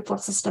available for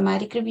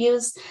systematic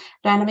reviews,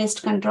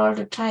 randomized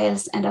controlled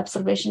trials, and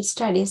observation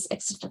studies,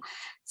 etc.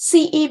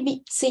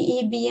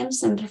 CEBM,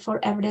 Center for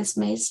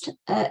Evidence-Based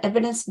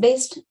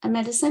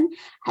Medicine,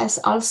 has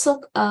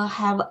also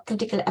have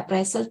critical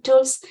appraisal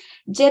tools.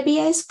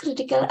 JBI's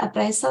critical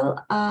appraisal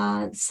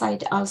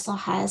site also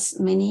has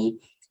many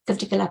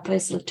critical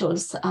appraisal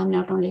tools,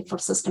 not only for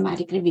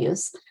systematic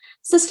reviews.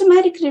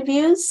 Systematic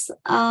reviews,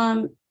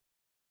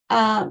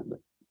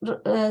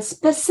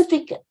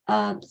 specific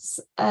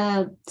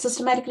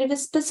systematic review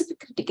specific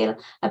critical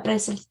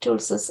appraisal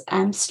tools is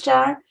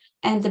AMSTAR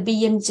and the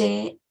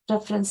BMJ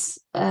reference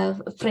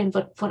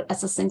framework for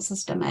assessing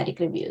systematic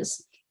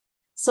reviews.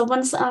 So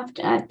once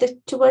after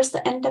towards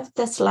the end of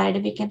the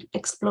slide, we can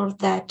explore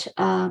that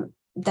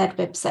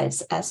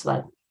websites as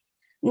well.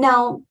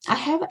 Now I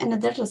have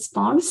another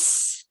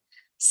response.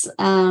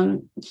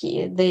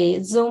 Here,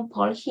 the Zoom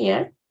poll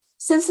here.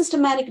 Since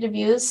systematic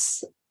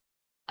reviews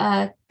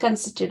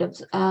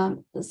constitute of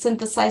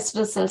synthesized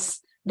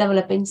results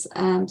developing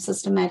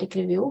systematic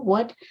review,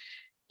 what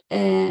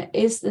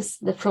is this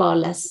the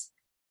flawless?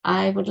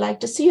 I would like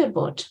to see your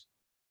vote.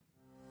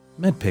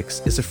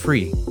 MedPix is a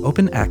free,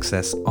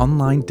 open-access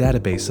online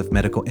database of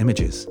medical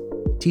images,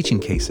 teaching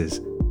cases,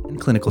 and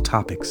clinical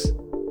topics.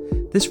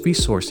 This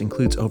resource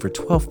includes over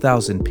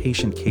 12,000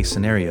 patient case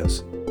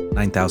scenarios,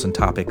 9,000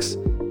 topics,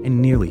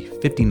 and nearly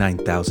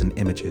 59,000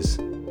 images.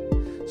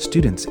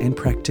 Students and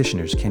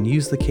practitioners can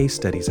use the case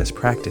studies as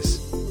practice,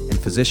 and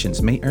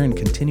physicians may earn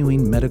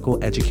continuing medical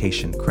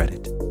education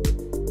credit.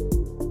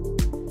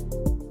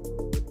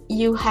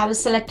 You have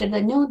selected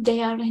the no,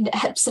 they are in,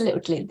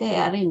 absolutely, they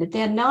are in.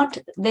 They are not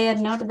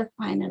the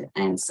final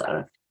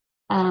answer.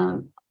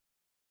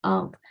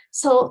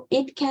 So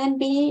it can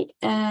be,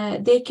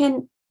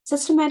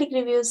 systematic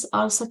reviews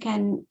also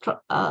can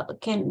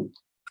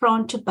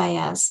prone to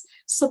bias.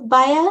 So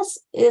bias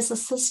is a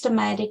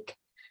systematic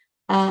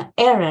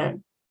error.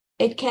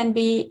 It can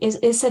be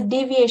is a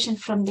deviation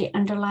from the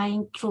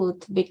underlying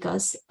truth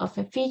because of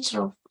a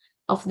feature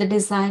of the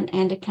design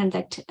and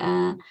conduct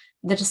the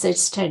research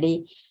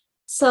study.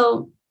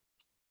 So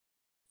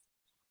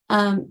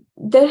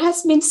there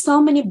has been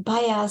so many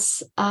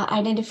bias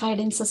identified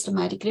in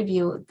systematic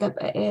review,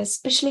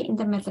 especially in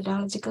the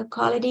methodological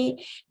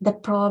quality, the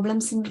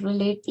problems in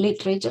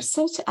literature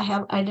search. I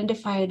have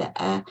identified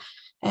a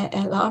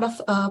lot of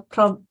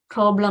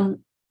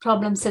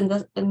problems in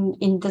this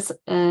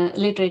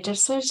literature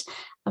search.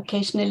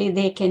 Occasionally,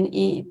 they can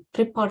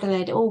report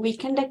that, oh, we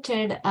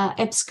conducted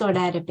EBSCO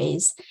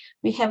database.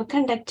 We have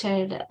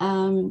conducted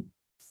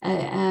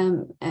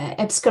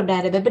EBSCO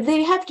database, but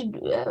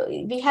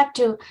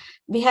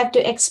we have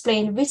to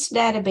explain which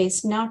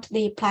database, not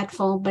the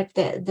platform, but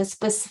the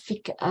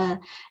specific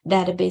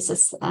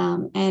databases,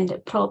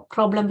 and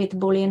problem with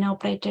Boolean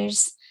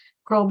operators,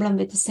 problem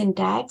with the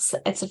syntax,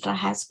 etc.,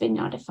 has been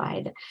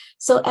notified.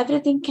 So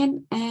everything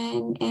can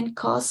and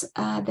cause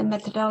the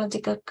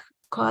methodological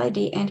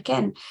quality and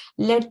can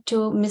lead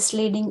to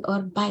misleading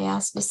or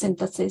biased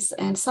synthesis,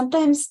 and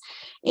sometimes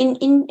in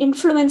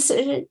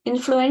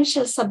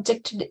influential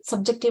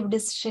subjective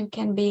decision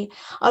can be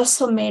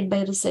also made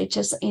by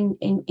researchers in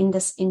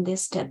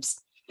these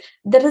steps.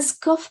 The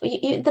risk of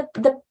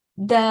the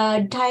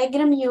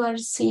diagram you are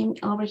seeing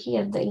over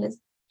here,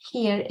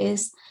 here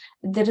is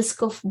the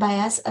risk of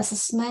bias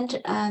assessment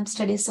and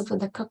studies of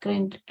the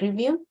Cochrane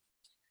review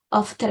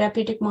of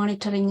therapeutic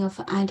monitoring of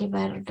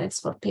antiviral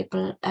drugs for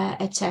people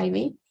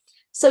HIV.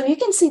 So you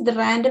can see the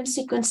random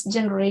sequence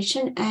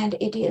generation, and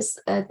it is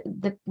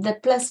the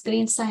plus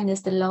green sign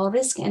is the low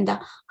risk, and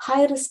the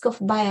high risk of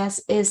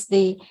bias is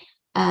the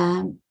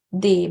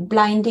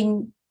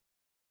blinding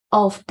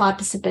of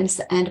participants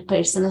and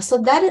personnel. So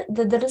that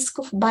the risk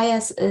of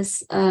bias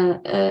is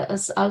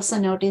also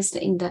noticed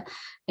in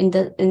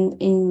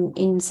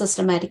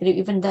systematic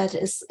review, even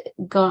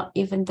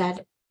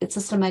that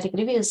systematic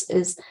reviews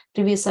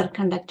are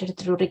conducted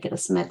through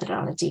rigorous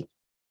methodology.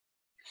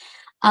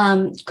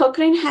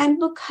 Cochrane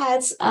Handbook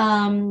has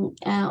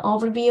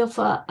overview of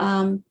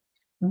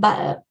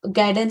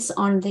guidance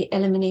on the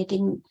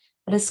eliminating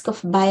risk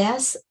of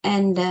bias,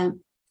 and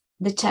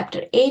the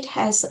chapter 8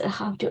 has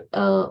how to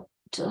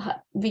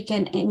we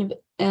can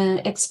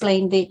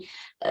explain the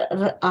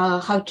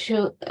how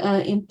to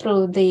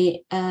improve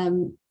the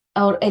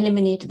or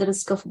eliminate the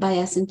risk of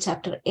bias in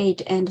chapter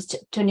 8, and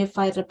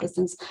 25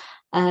 represents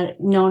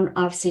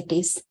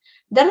non-RCTs.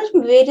 There are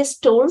various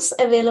tools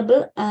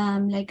available,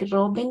 like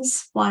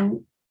Robbins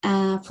 1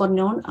 for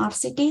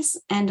non-RCTs,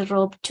 and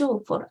Rob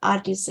 2 for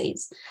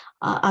RCTs,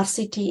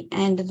 RCT,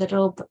 and the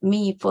Rob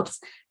Me for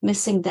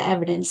missing the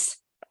evidence.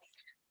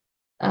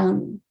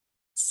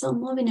 So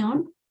moving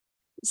on,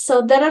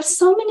 So there are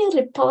so many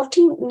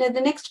reporting.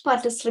 The next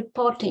part is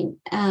reporting.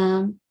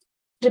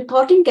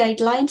 Reporting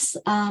guidelines,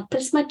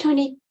 Prisma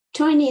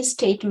 2020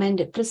 statement,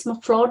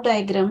 Prisma flow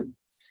diagram,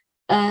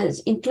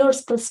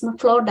 includes Prisma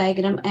flow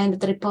diagram and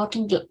the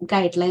reporting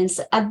guidelines.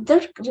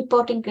 Other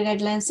reporting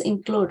guidelines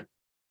include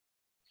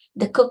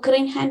the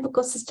Cochrane Handbook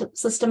of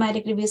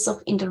Systematic Reviews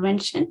of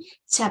Intervention,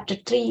 Chapter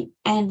 3,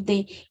 and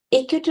the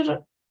Equator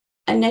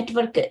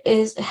Network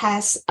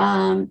has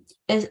a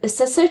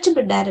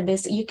searchable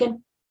database. You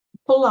can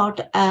pull out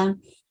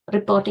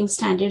reporting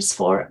standards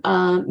for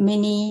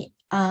many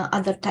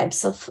other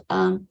types of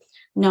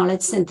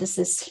knowledge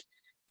synthesis.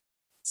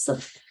 So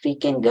if we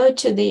can go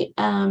to the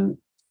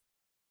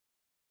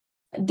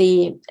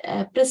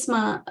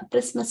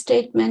Prisma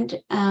statement.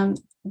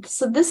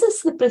 So this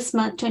is the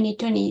Prisma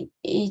 2020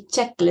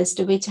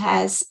 checklist, which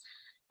has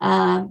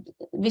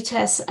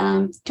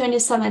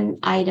 27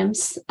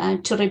 items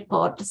to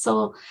report.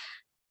 So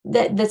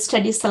the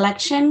study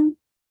selection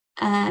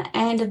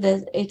and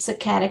its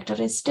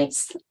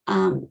characteristics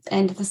and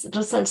the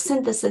result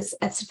synthesis,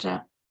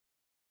 etc.,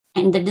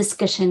 and the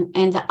discussion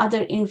and the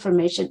other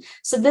information.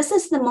 So this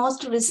is the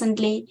most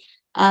recently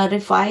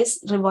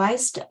revised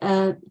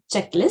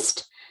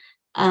checklist.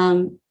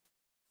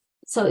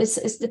 So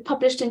it's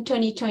published in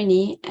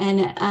 2020, and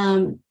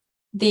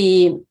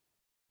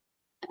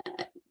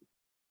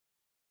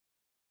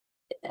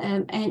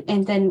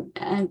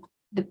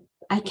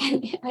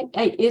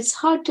it's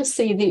hard to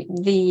see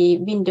the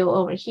window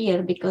over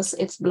here because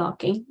it's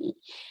blocking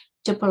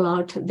to pull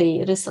out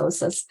the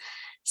resources.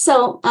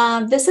 So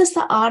this is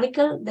the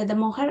article, the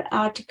Moher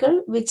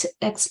article, which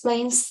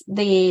explains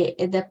the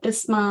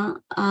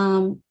Prisma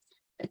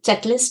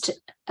checklist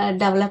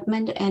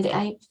development, and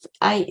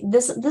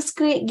this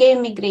gave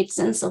me great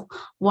sense of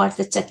what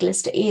the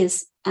checklist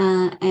is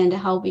and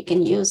how we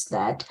can use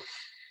that.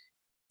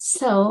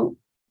 So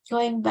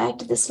going back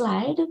to the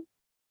slide.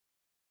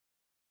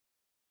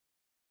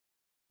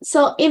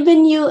 So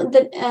even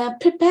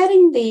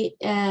preparing the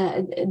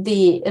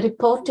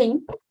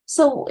reporting.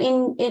 So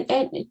in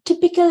a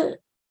typical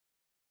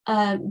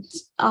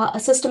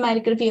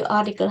systematic review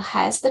article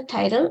has the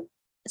title,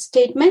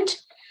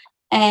 statement,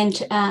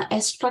 and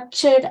a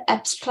structured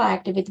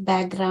abstract with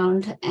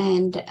background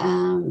and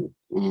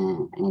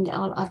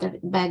all other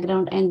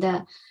background, and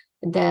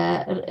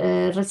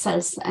the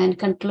results and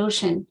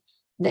conclusion,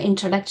 the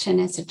introduction,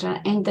 etc.,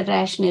 and the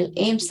rationale,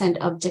 aims, and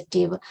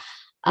objective.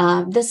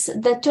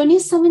 The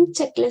 27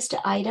 checklist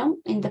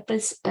item in the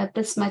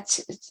Prisma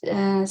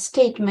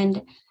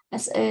statement.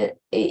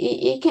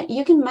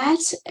 You can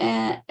match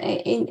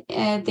in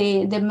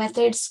the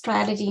method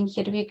strategy in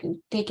here. We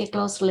can take a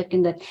closer look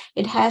in that.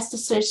 It has the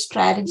search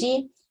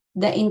strategy,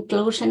 the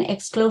inclusion,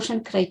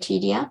 exclusion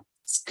criteria,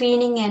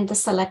 screening and the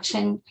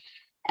selection,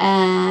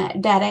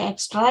 data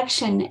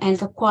extraction and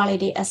the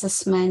quality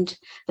assessment,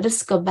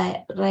 risk of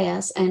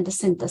bias and the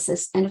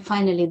synthesis, and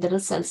finally the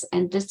results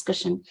and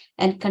discussion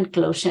and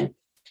conclusion.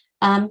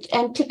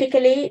 And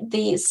typically,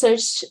 the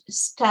search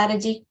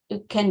strategy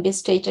can be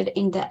stated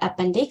in the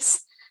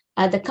appendix,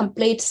 the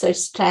complete search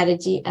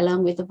strategy,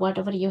 along with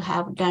whatever you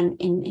have done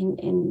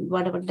in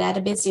whatever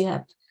database you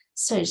have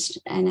searched,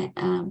 and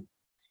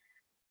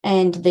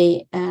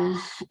the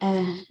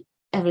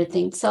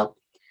everything. So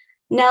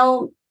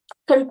now,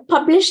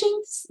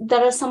 publishing,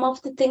 there are some of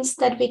the things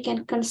that we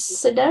can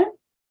consider.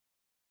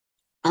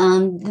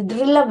 The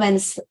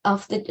relevance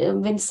of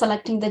when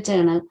selecting the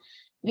journal.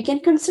 We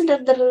can consider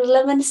the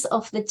relevance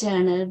of the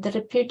journal, the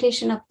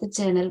reputation of the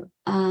journal,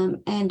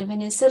 and when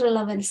you say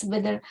relevance,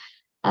 whether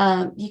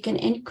you can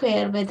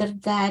inquire whether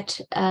that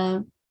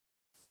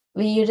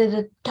we did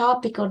a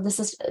topic or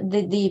this is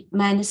the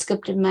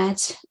manuscript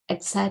match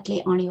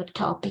exactly on your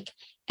topic,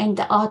 and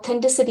the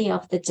authenticity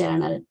of the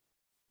journal,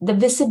 the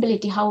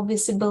visibility, how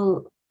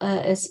visible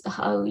is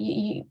how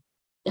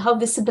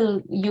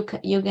visible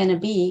you're gonna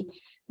be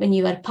when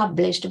you are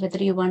published,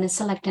 whether you want to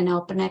select an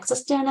open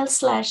access journal /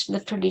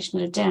 the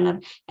traditional journal,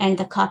 and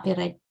the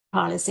copyright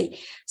policy.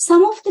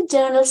 Some of the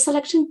journal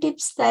selection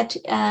tips that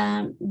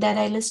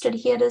I listed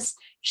here is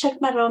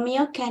Sherpa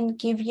Romeo can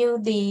give you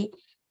the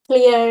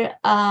clear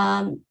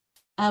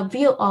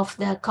view of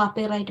the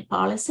copyright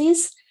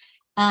policies.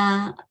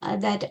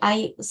 That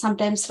I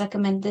sometimes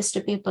recommend this to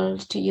people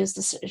to use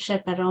the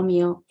Sherpa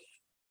Romeo.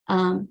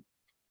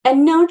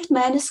 EndNote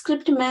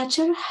Manuscript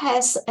Matcher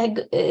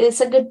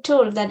is a good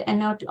tool that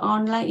EndNote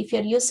Online, if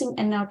you're using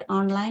EndNote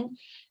Online,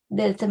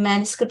 the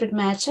manuscript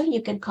matcher,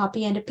 you can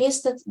copy and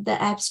paste the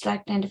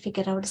abstract and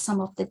figure out some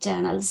of the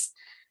journals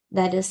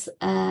that is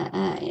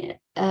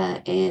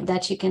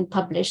that you can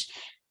publish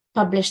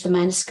the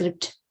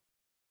manuscript.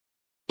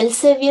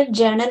 Elsevier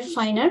Journal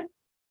Finder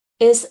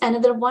is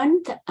another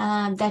one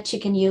that you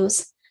can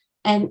use.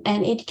 And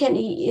it can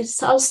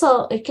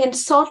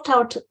sort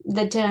out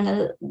the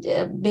journal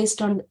based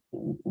on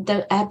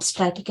the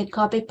abstract. You can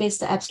copy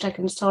paste the abstract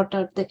and sort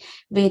out the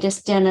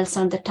various journals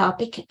on the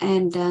topic,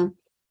 and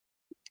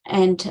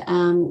and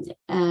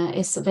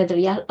is whether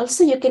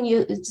also you can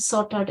use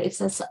sort out it's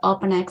as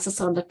open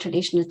access or the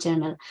traditional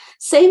journal.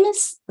 Same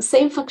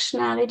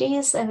functionality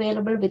is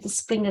available with the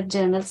Springer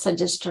Journal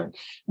Suggester.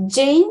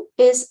 Jane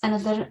is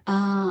another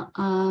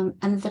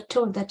another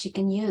tool that you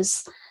can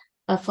use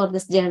for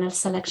this journal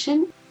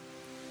selection.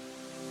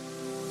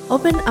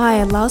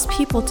 OpenEye allows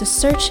people to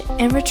search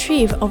and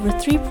retrieve over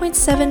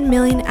 3.7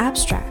 million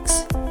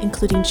abstracts,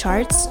 including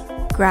charts,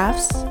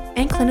 graphs,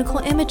 and clinical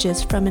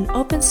images from an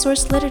open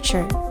source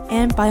literature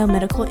and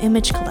biomedical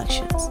image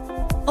collections.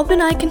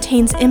 OpenEye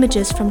contains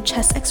images from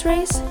chest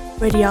x-rays,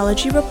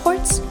 radiology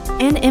reports,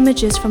 and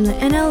images from the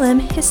NLM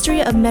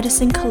History of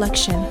Medicine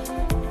collection.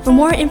 For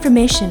more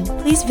information,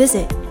 please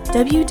visit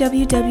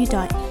www.nnlm.gov.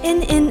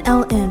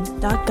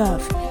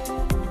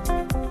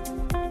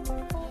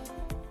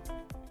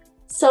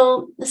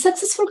 So the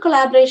successful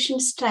collaboration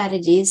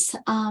strategies.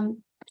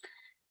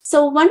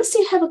 So once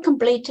you have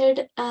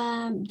completed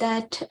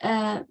that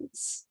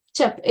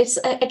step, it's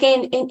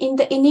again in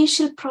the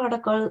initial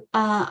protocol.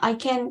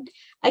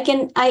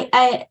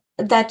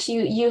 That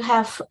you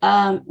have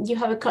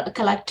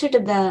collected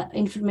the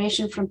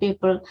information from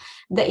people,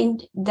 the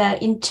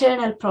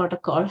internal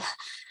protocol,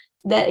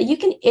 that you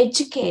can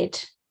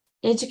educate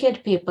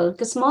people,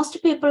 because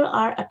most people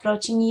are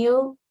approaching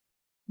you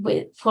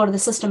for the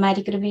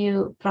systematic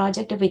review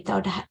project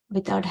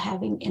without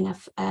having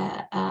enough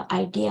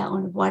idea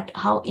on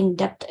how in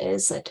depth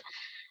is it,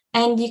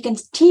 and you can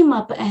team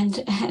up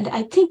and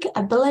I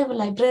believe a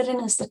librarian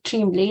is the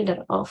team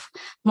leader of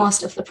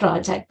most of the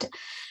project,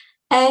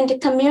 and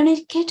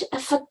communicate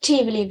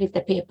effectively with the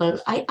people.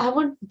 I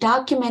would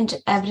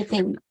document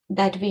everything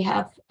that we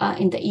have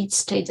in the each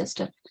stage of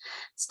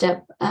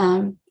step.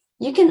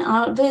 You can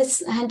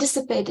always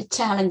anticipate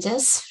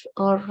challenges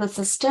or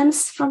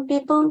resistance from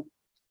people.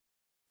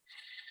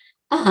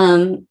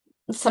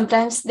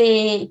 Sometimes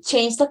they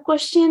change the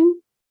question,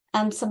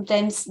 and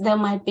sometimes there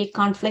might be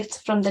conflicts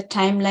from the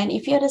timeline.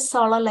 If you're a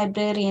solo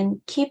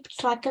librarian, keep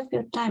track of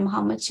your time,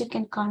 how much you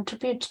can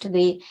contribute to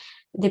the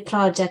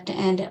project,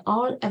 and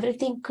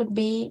everything could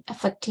be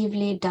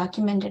effectively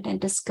documented and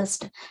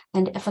discussed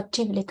and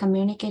effectively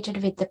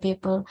communicated with the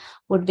people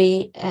will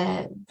be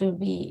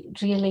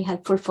really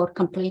helpful for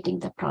completing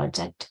the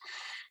project.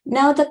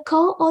 Now the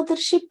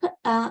co-authorship,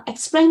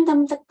 explain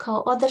them the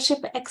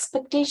co-authorship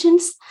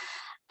expectations.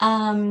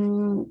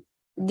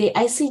 The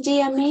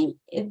ICGMA,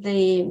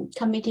 the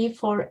Committee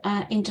for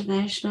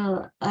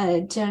International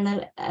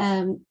Journal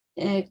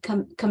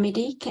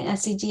Committee,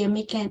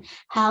 ICGMA can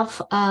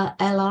have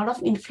a lot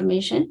of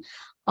information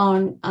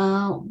on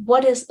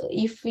what is,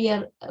 if we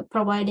are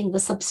providing the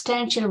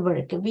substantial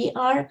work, we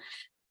are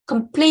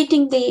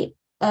completing the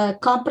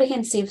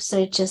comprehensive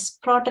searches,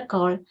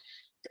 protocol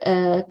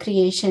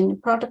creation,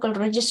 protocol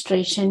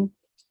registration,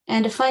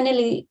 and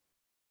finally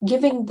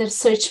giving the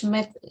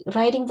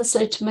writing the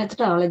search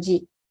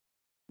methodology.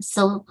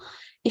 So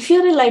if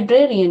you're a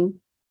librarian,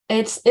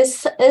 it's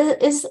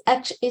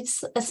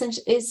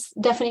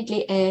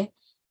definitely a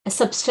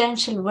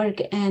substantial work,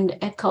 and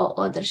a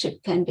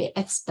co-authorship can be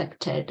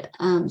expected.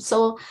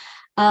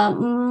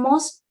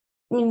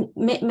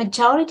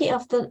 Majority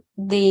of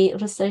the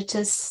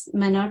researchers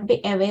may not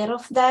be aware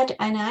of that,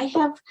 and I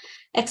have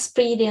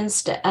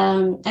experienced.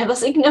 I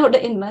was ignored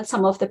in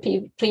some of the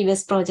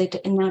previous project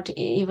and not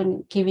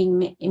even giving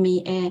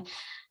me a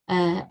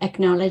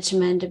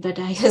acknowledgement, but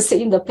I have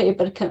seen the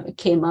paper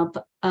came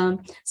up.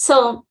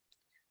 So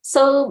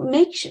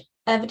make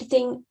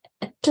everything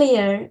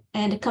clear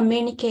and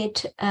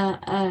communicate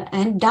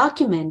and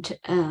document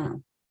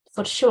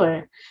for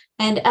sure.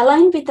 And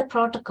align with the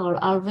protocol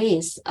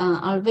always.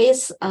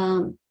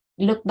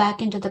 Look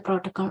back into the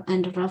protocol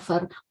and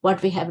refer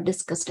what we have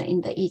discussed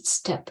in each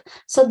step.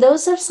 So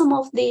those are some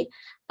of the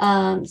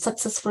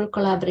successful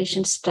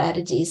collaboration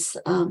strategies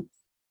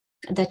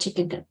that you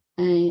can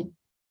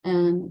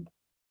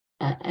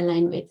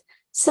align with.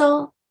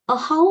 So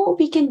how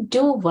we can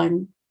do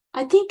one?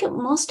 I think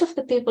most of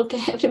the people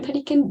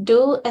everybody can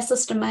do a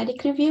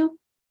systematic review.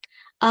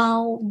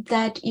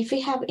 That if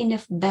we have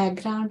enough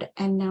background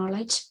and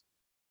knowledge,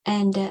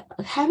 and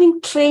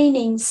having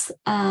trainings,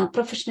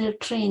 professional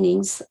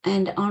trainings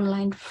and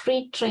online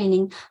free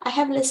training. I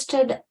have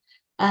listed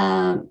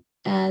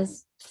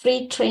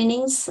free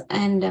trainings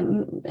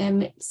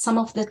and some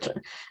of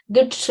the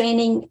good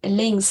training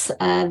links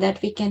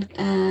that we can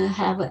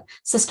have a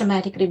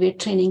systematic review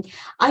training.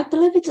 I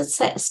believe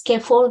it's a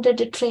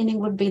scaffolded training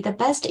would be the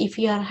best if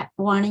you are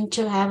wanting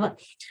to have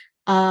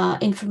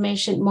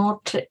information,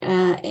 more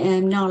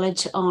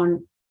knowledge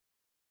on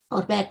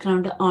or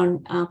background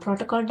on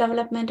protocol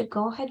development.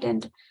 Go ahead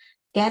and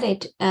get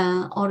it.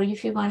 Or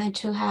if you wanted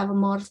to have a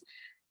more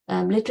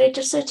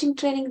literature searching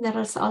training, there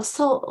is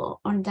also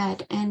on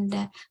that.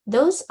 And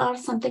those are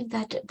something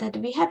that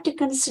we have to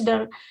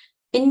consider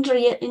in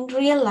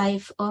real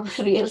life or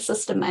real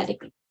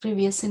systematic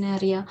review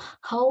scenario.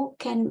 How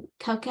can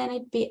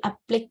it be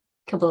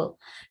applicable?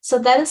 So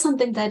that is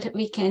something that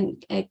we can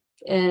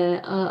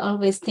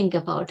always think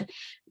about.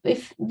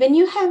 When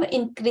you have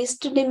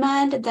increased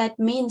demand, that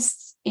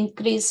means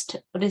increased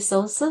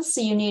resources,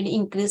 you need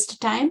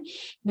increased time.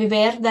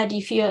 Beware that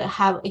if you're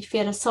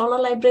a solo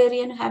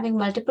librarian having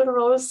multiple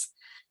roles,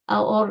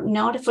 or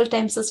not a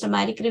full-time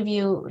systematic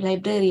review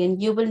librarian,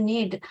 you will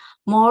need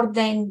more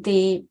than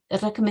the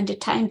recommended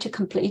time to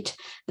complete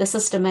the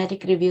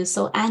systematic review.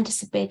 So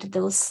anticipate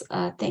those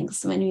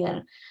things when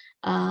you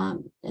are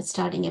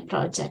starting a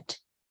project.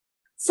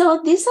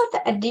 So these are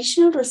the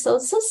additional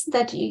resources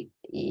that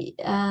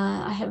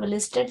I have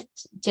listed.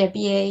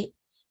 JPA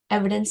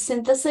evidence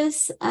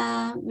synthesis,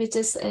 which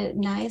is a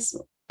nice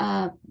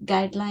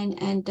guideline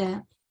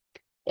and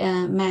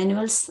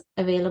manuals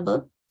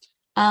available.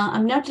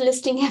 I'm not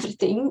listing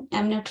everything.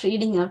 I'm not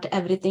reading out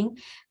everything.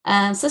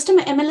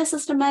 MLS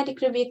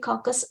Systematic Review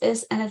Caucus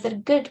is another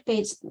good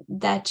page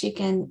that you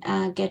can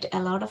get a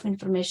lot of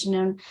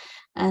information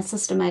on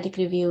systematic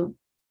review.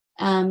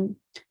 Then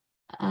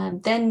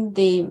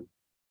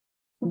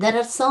there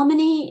are so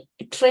many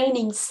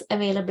trainings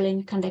available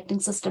in conducting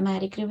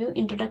systematic review.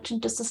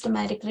 Introduction to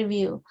Systematic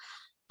Review,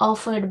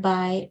 offered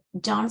by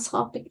Johns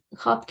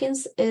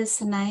Hopkins, is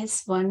a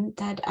nice one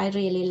that I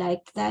really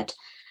liked. That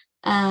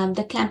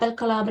the Campbell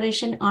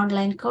Collaboration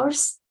online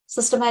course,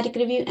 Systematic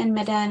Review and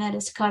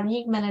Meta-Analysis,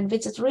 Carnegie Mellon,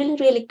 which is really,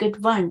 really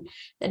good one.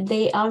 That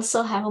they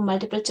also have a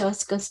multiple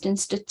choice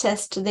questions to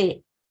test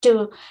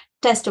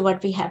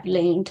what we have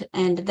learned.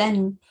 And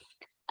then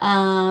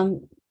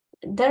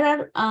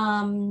there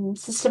are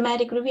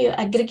systematic review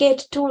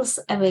aggregate tools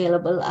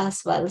available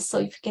as well. So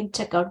if you can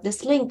check out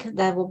this link,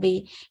 that will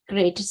be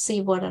great to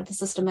see what are the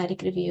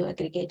systematic review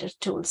aggregator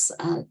tools.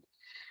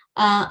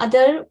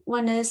 Other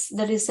one is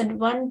the recent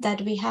one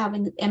that we have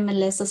in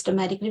MLS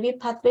Systematic Review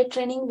Pathway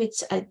Training,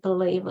 which I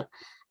believe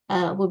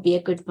would be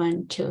a good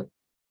one to.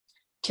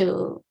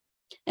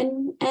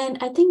 And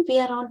I think we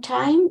are on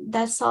time.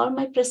 That's all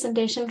my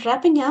presentation.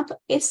 Wrapping up,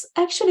 it's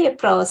actually a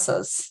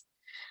process.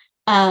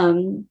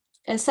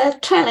 It's a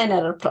trial and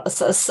error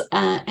process,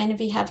 and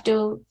we have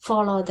to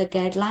follow the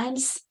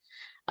guidelines.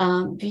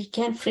 We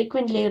can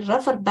frequently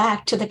refer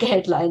back to the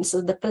guidelines,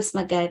 so the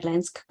PRISMA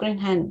guidelines, Cochrane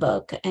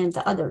Handbook, and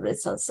the other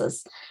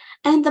resources.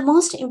 And the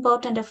most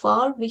important of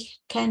all, we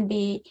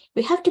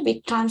have to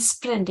be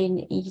transparent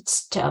in each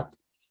step.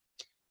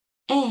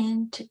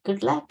 And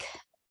good luck.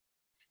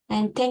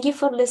 And thank you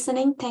for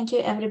listening. Thank you,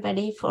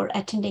 everybody, for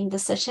attending the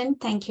session.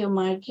 Thank you,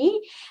 Margie.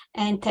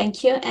 And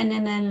thank you,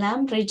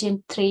 NNLM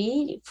Region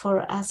 3,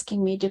 for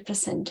asking me to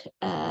present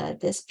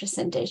this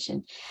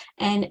presentation.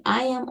 And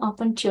I am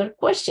open to your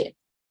question.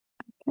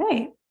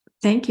 Okay.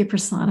 Thank you,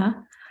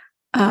 Prasanna.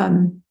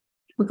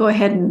 We'll go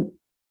ahead and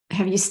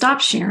have you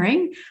stop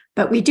sharing,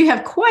 but we do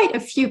have quite a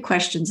few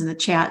questions in the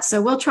chat.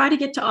 So we'll try to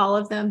get to all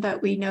of them,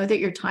 but we know that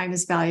your time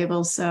is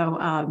valuable. So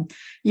I'm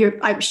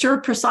sure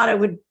Prasanna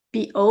would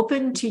be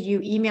open to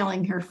you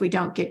emailing her if we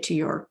don't get to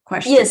your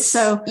question.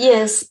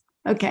 Yes.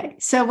 Okay.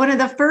 So one of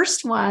the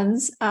first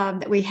ones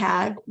that we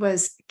had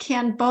was,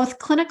 can both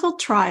clinical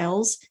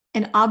trials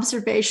and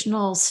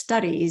observational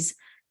studies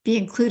be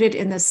included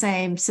in the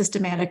same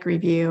systematic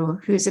review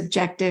whose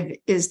objective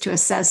is to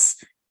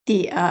assess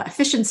the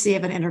efficiency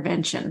of an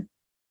intervention?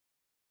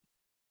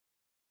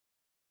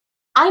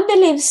 I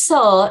believe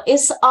so.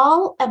 It's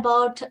all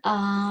about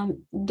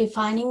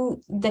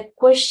defining the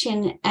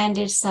question and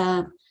its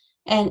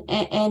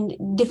and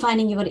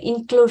defining your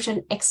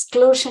inclusion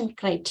exclusion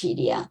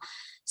criteria.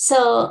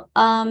 So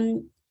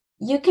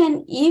you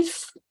can,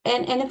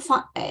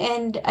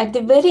 and at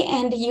the very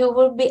end, you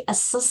will be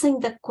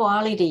assessing the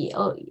quality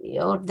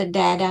or the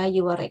data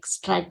you are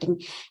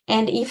extracting.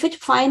 And if it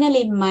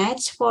finally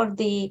match for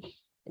the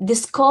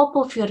scope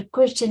of your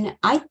question,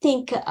 I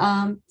think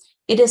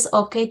it is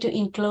okay to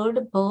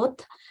include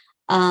both.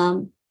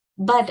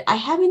 But I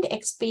haven't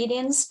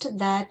experienced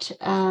that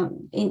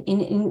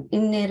in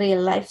a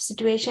real life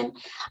situation.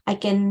 I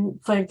can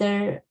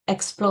further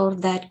explore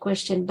that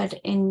question. But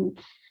in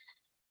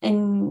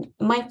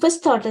my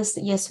first thought is,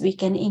 yes, we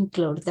can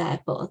include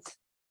that both.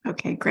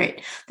 Okay,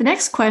 great. The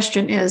next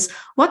question is,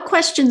 what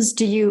questions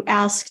do you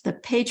ask the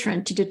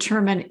patron to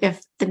determine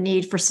if the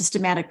need for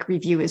systematic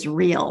review is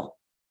real?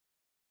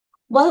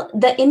 Well,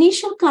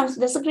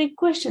 that's a great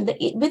question.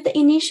 With the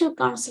initial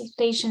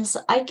consultations,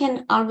 I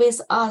can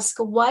always ask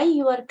why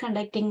you are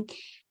conducting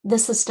the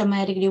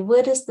systematic review.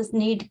 Where is this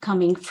need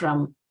coming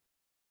from?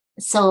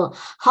 So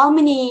how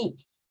many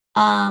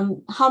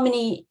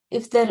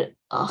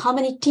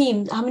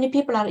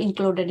people are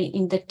included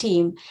in the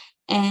team,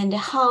 and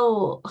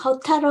how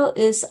thorough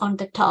is on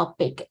the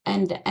topic,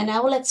 and I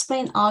will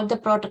explain all the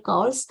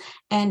protocols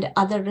and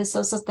other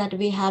resources that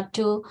we have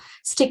to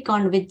stick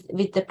on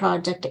with the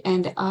project.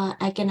 And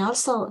I can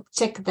also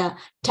check the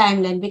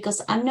timeline,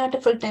 because I'm not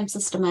a full-time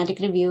systematic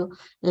review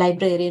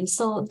librarian.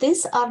 So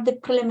these are the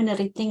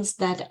preliminary things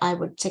that I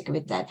would check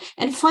with that.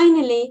 And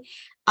finally,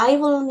 I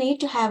will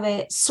need to have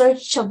a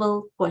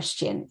searchable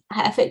question.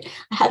 I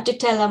have to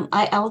tell them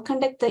I will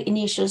conduct the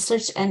initial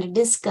search and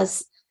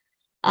discuss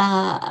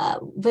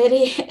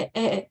very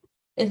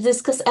It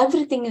discuss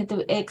everything,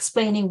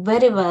 explaining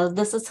very well.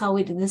 This is how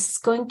this is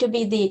going to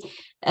be the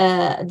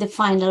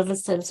final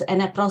results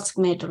and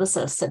approximate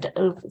results.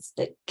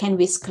 That can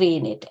we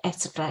screen it,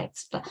 etc.,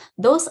 etc.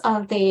 Those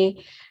are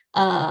the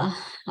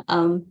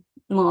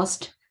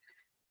most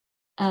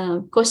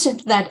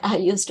questions that I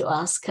used to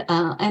ask,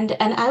 and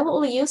I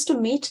will used to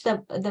meet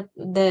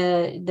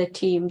the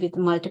team with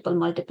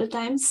multiple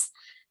times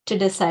to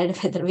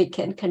decide whether we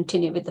can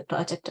continue with the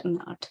project or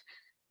not.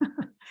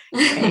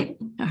 Great.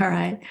 All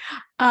right.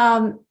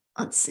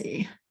 Let's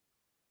see.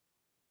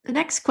 The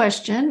next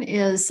question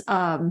is,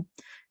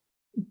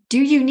 do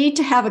you need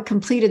to have a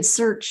completed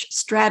search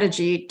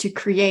strategy to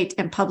create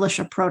and publish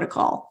a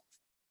protocol?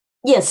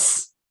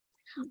 Yes.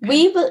 Okay.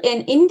 We will,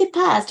 in the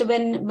past,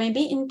 when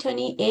maybe in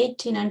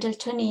 2018, until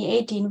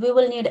 2018, we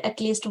will need at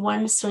least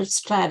one search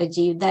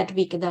strategy that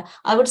we can,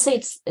 I would say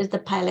it's the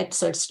pilot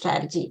search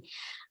strategy.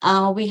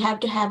 We have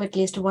to have at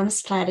least one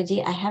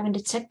strategy. I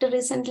haven't checked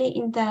recently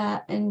in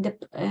the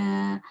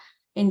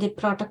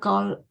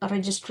protocol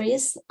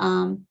registries.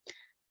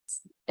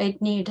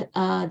 It need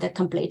the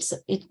complete.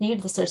 It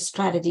need the search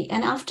strategy.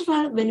 And after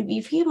all,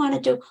 if you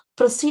wanted to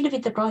proceed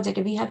with the project,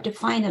 we have to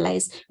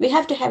finalize. We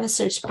have to have a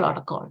search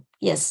protocol.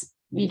 Yes,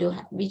 we do.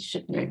 We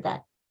should need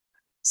that.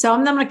 So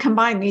I'm going to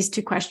combine these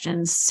two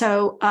questions.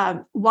 So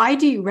why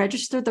do you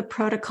register the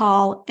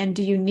protocol, and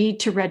do you need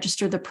to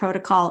register the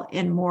protocol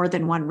in more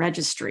than one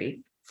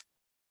registry?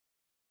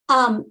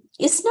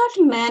 It's not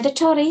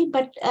mandatory,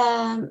 but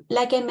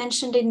like I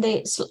mentioned in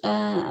the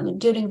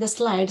during the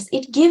slides,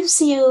 it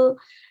gives you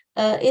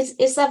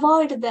it's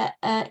avoid the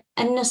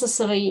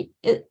unnecessary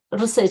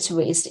research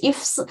waste.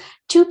 If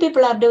two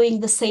people are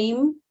doing the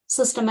same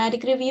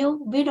systematic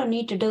review, we don't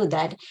need to do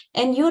that.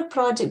 And your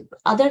project,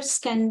 others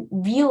can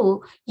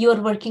view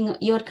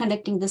you're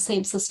conducting the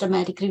same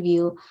systematic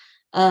review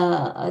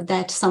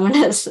that someone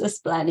else is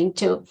planning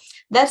to.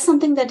 That's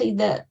something that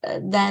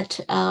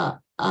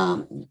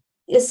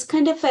is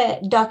kind of a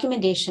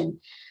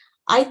documentation.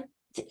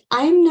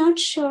 I'm not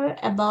sure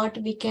about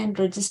we can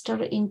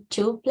register in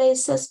two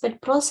places,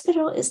 but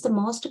Prospero is the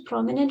most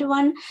prominent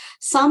one.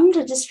 Some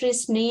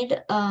registries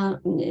are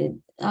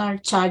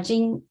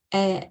charging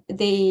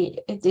they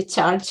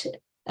charge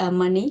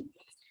money.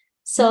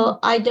 So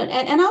I don't,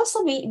 and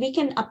also we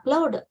can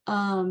upload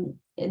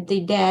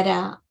the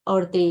data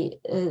or the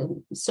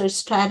search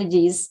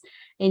strategies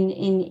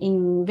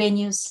in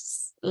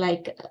venues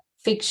like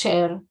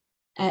Figshare,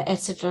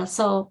 etc.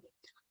 So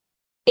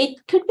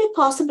it could be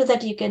possible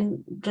that you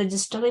can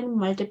register in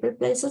multiple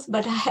places,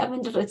 but I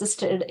haven't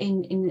registered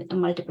in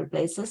multiple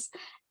places.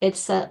 It's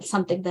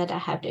something that I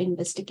have to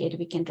investigate.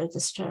 We can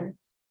register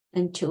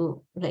in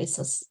two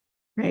places.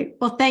 Great.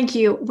 Well, thank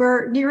you.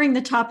 We're nearing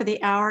the top of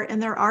the hour,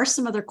 and there are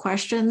some other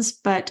questions,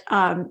 but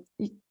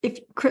if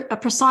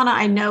Prasanna,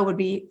 I know, would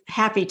be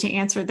happy to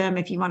answer them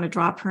if you want to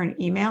drop her an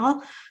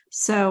email.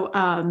 So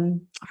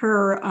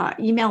her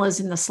email is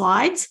in the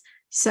slides.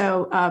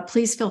 So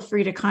please feel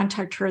free to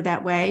contact her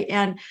that way.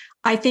 And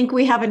I think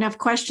we have enough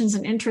questions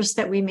and interest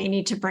that we may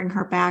need to bring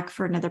her back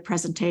for another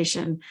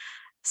presentation.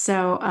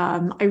 So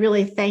I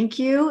really thank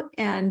you.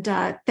 And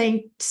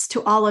thanks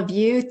to all of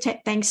you.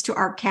 Thanks to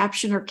our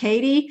captioner,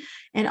 Katie,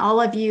 and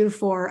all of you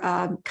for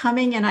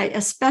coming. And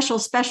a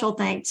special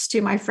thanks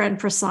to my friend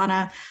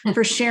Prasanna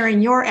for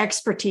sharing your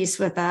expertise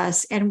with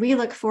us. And we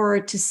look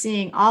forward to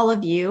seeing all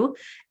of you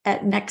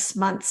at next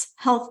month's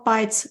Health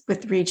Bites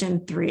with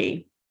Region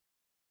 3.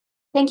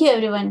 Thank you,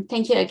 everyone.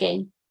 Thank you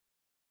again.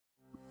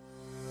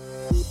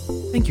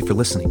 Thank you for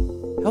listening.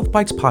 Health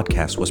Bites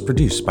podcast was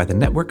produced by the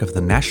network of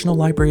the National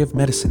Library of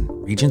Medicine,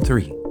 Region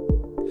 3.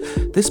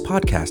 This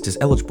podcast is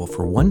eligible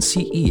for 1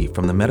 CE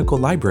from the Medical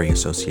Library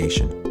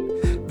Association.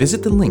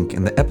 Visit the link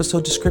in the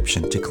episode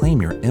description to claim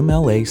your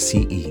MLA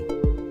CE.